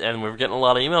 and we're getting a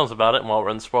lot of emails about it, and while we're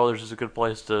in spoilers, is a good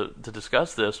place to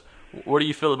discuss this. What do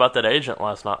you feel about that agent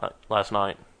last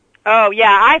night? Oh,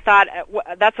 yeah, I thought,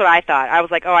 that's what I thought. I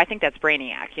was like, I think that's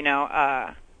Brainiac, you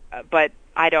know, but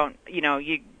I don't, you know,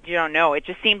 you don't know. It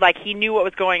just seemed like he knew what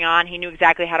was going on. He knew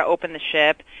exactly how to open the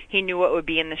ship. He knew what would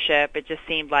be in the ship. It just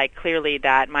seemed like clearly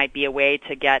that might be a way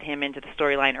to get him into the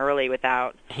storyline early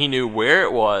without. He knew where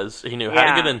it was. He knew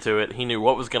how to get into it. He knew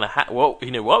what was going to he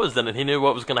knew what was in it. He knew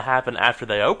what was going to happen after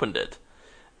they opened it.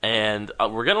 And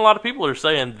we're getting a lot of people who are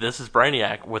saying this is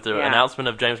Brainiac with the announcement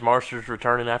of James Marsters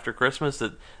returning after Christmas.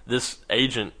 That this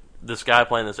agent, this guy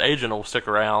playing this agent, will stick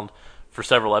around for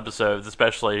several episodes,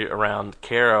 especially around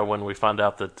Kara when we find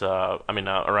out that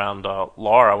around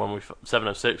Laura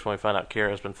 706 when we find out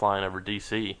Kara's been flying over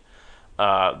DC,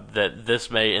 that this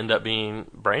may end up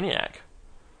being Brainiac.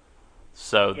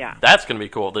 So that's going to be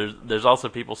cool. There's also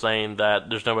people saying that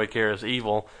there's no way Kara's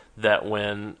evil. That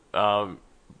when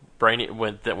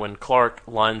when Clark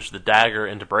lunged the dagger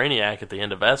into Brainiac at the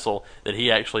end of Essel, that he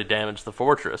actually damaged the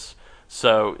fortress.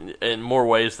 So, in more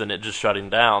ways than it just shutting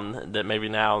down, that maybe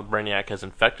now Brainiac has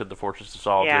infected the Fortress of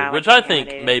Solitude, which I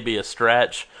think may be a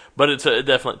stretch, but it's a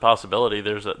definite possibility.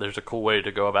 There's a cool way to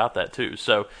go about that too.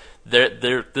 So,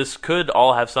 this could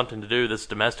all have something to do. This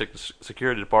domestic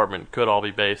security department could all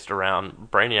be based around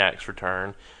Brainiac's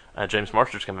return. James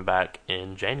Marsters coming back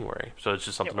in January, so it's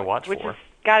just something to watch for. Which has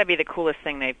got to be the coolest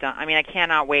thing they've done. I mean, I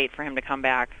cannot wait for him to come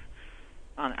back.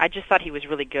 I just thought he was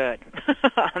really good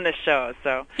on this show.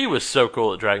 So he was so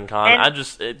cool at Dragon Con.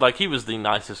 He was the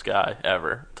nicest guy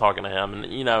ever. Talking to him,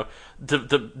 and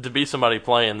to be somebody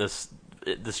playing this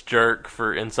jerk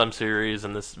in some series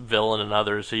and this villain in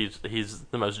others, he's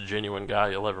the most genuine guy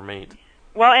you'll ever meet.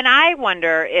 Well, and I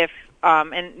wonder if,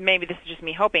 and maybe this is just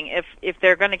me hoping, if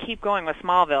they're going to keep going with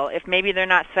Smallville, if maybe they're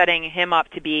not setting him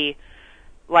up to be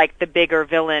like the bigger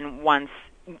villain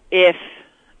if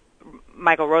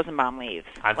Michael Rosenbaum leaves.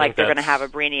 Like they're going to have a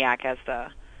Brainiac as the...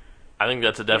 I think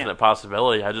that's a definite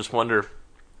possibility. I just wonder,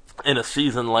 in a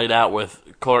season laid out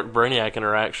with Clark-Brainiac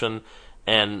interaction,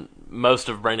 and most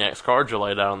of Brainiac's cards are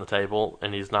laid out on the table,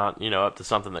 and he's not, up to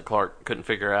something that Clark couldn't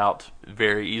figure out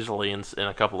very easily in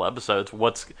a couple of episodes,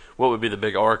 what would be the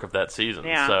big arc of that season?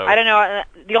 Yeah, so, I don't know.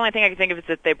 The only thing I can think of is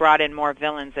that they brought in more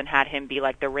villains and had him be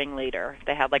like the ringleader.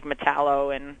 They had like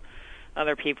Metallo and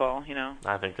other people,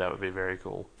 I think that would be very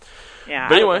cool. Yeah,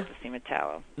 but I anyway, would love to see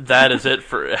Metallo. That is it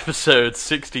for episode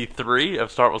 63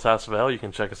 of Star Wars House of L. You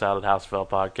can check us out at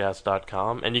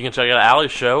houseoflpodcast.com, and you can check out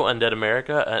Allie's show, Undead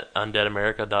America, at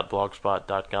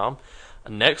undeadamerica.blogspot.com.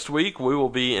 Next week, we will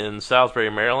be in Salisbury,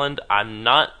 Maryland. I'm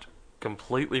not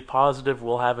completely positive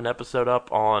we'll have an episode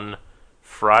up on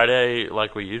Friday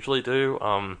like we usually do.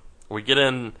 We get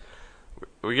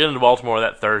into Baltimore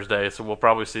that Thursday, so we'll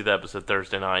probably see the episode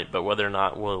Thursday night, but whether or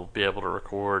not we'll be able to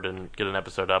record and get an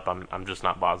episode up, I'm just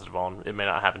not positive on. It may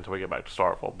not happen until we get back to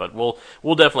Starfall, but we'll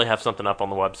definitely have something up on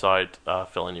the website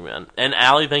filling you in. And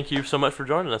Allie, thank you so much for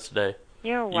joining us today.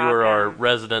 You're welcome. You are our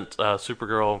resident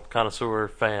Supergirl connoisseur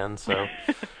fan, so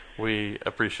we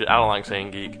appreciate. I don't like saying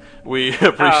geek. We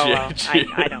appreciate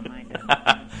you. I don't mind it.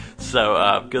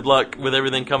 So good luck with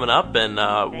everything coming up, and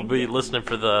we'll be listening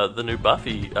for the new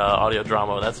Buffy audio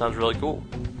drama. That sounds really cool.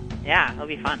 Yeah, it'll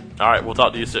be fun. All right, we'll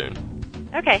talk to you soon.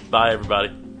 Okay. Bye, everybody.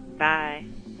 Bye.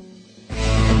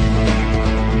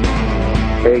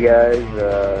 Hey guys,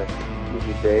 this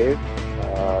is Dave.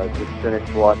 Just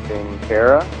finished watching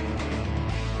Kara,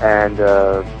 and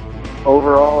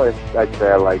overall, I'd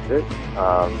say I liked it.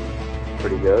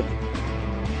 Pretty good,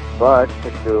 but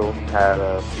I still had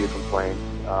a few complaints.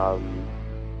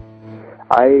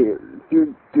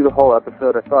 Through the whole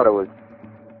episode, I thought it was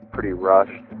pretty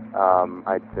rushed.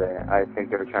 I'd say I think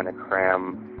they were trying to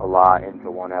cram a lot into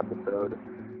one episode,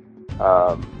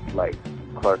 like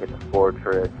Clark at the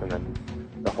fortress, and then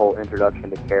the whole introduction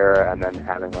to Kara, and then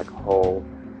having like a whole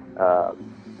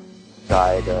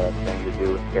side thing to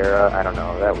do with Kara. I don't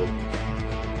know. That was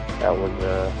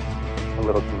a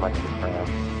little too much to cram.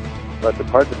 But the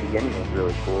part at the beginning was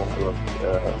really cool. It looked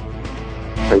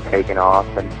they taking off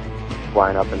and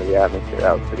flying up into the atmosphere.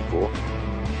 That was pretty cool.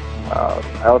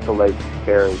 I also liked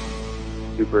Kara's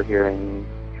super hearing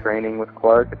training with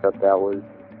Clark. I thought that was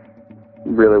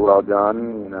really well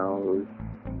done. It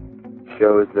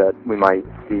shows that we might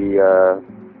see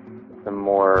some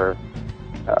more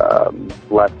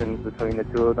lessons between the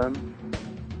two of them.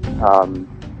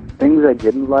 Things I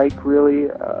didn't like, really,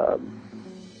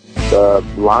 the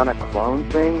Lana clone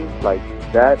thing, like,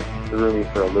 that threw me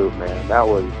for a loop, man. That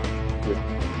was just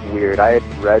weird. I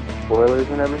had read spoilers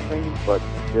and everything, but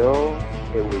still,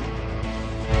 it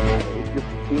just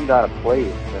seemed out of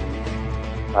place, and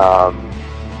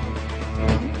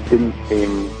didn't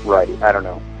seem right. I don't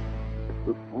know.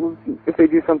 If they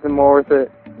do something more with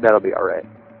it, that'll be alright.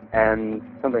 And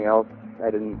something else I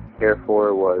didn't care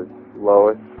for was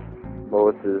Lois's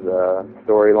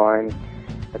storyline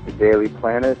at the Daily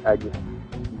Planet. I just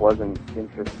wasn't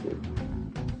interested,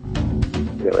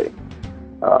 really.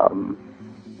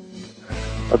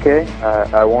 Okay,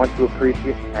 I want to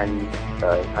appreciate, and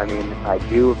I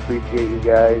do appreciate you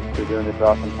guys for doing this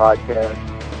awesome podcast,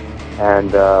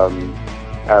 and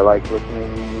I like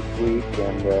listening each week,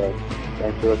 and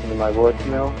thanks for listening to my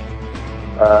voicemail.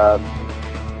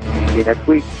 See you next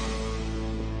week.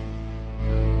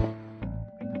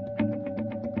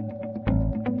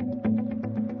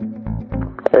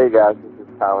 Hey guys, this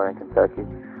is Tyler in Kentucky.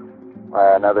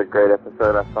 Another great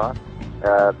episode I thought.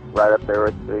 Right up there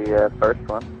with the first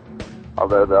one.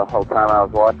 Although the whole time I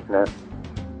was watching it,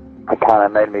 it kind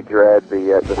of made me dread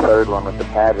the third one with the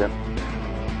pageant.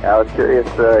 I was curious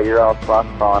your all thoughts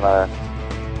on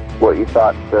what you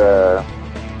thought the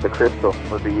crystal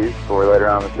would be used for later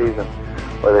on in the season.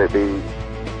 Whether it be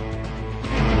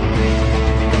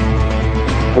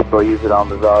people use it on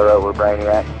Bizarro or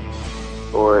Brainiac,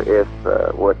 or if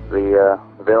what the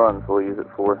villains will use it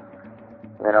for.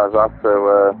 And I was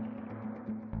also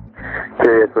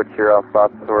curious what your all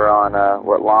thoughts were on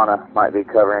what Lana might be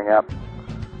covering up,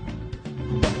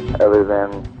 other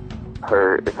than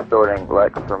her extorting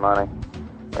Lex for money.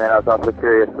 And I was also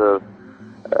curious of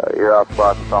your all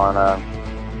thoughts on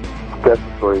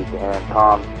Justice League and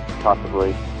Tom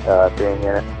possibly being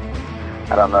in it.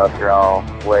 I don't know if you're all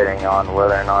waiting on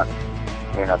whether or not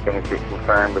things get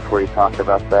confirmed before you talk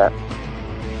about that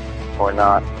or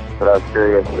not. But I was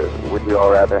curious, would you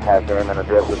all rather have him in a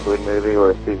Justice League movie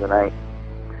or season 8?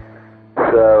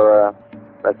 So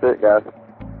that's it, guys.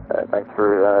 Thanks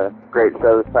for a great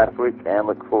show this past week, and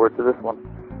look forward to this one.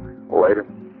 Later.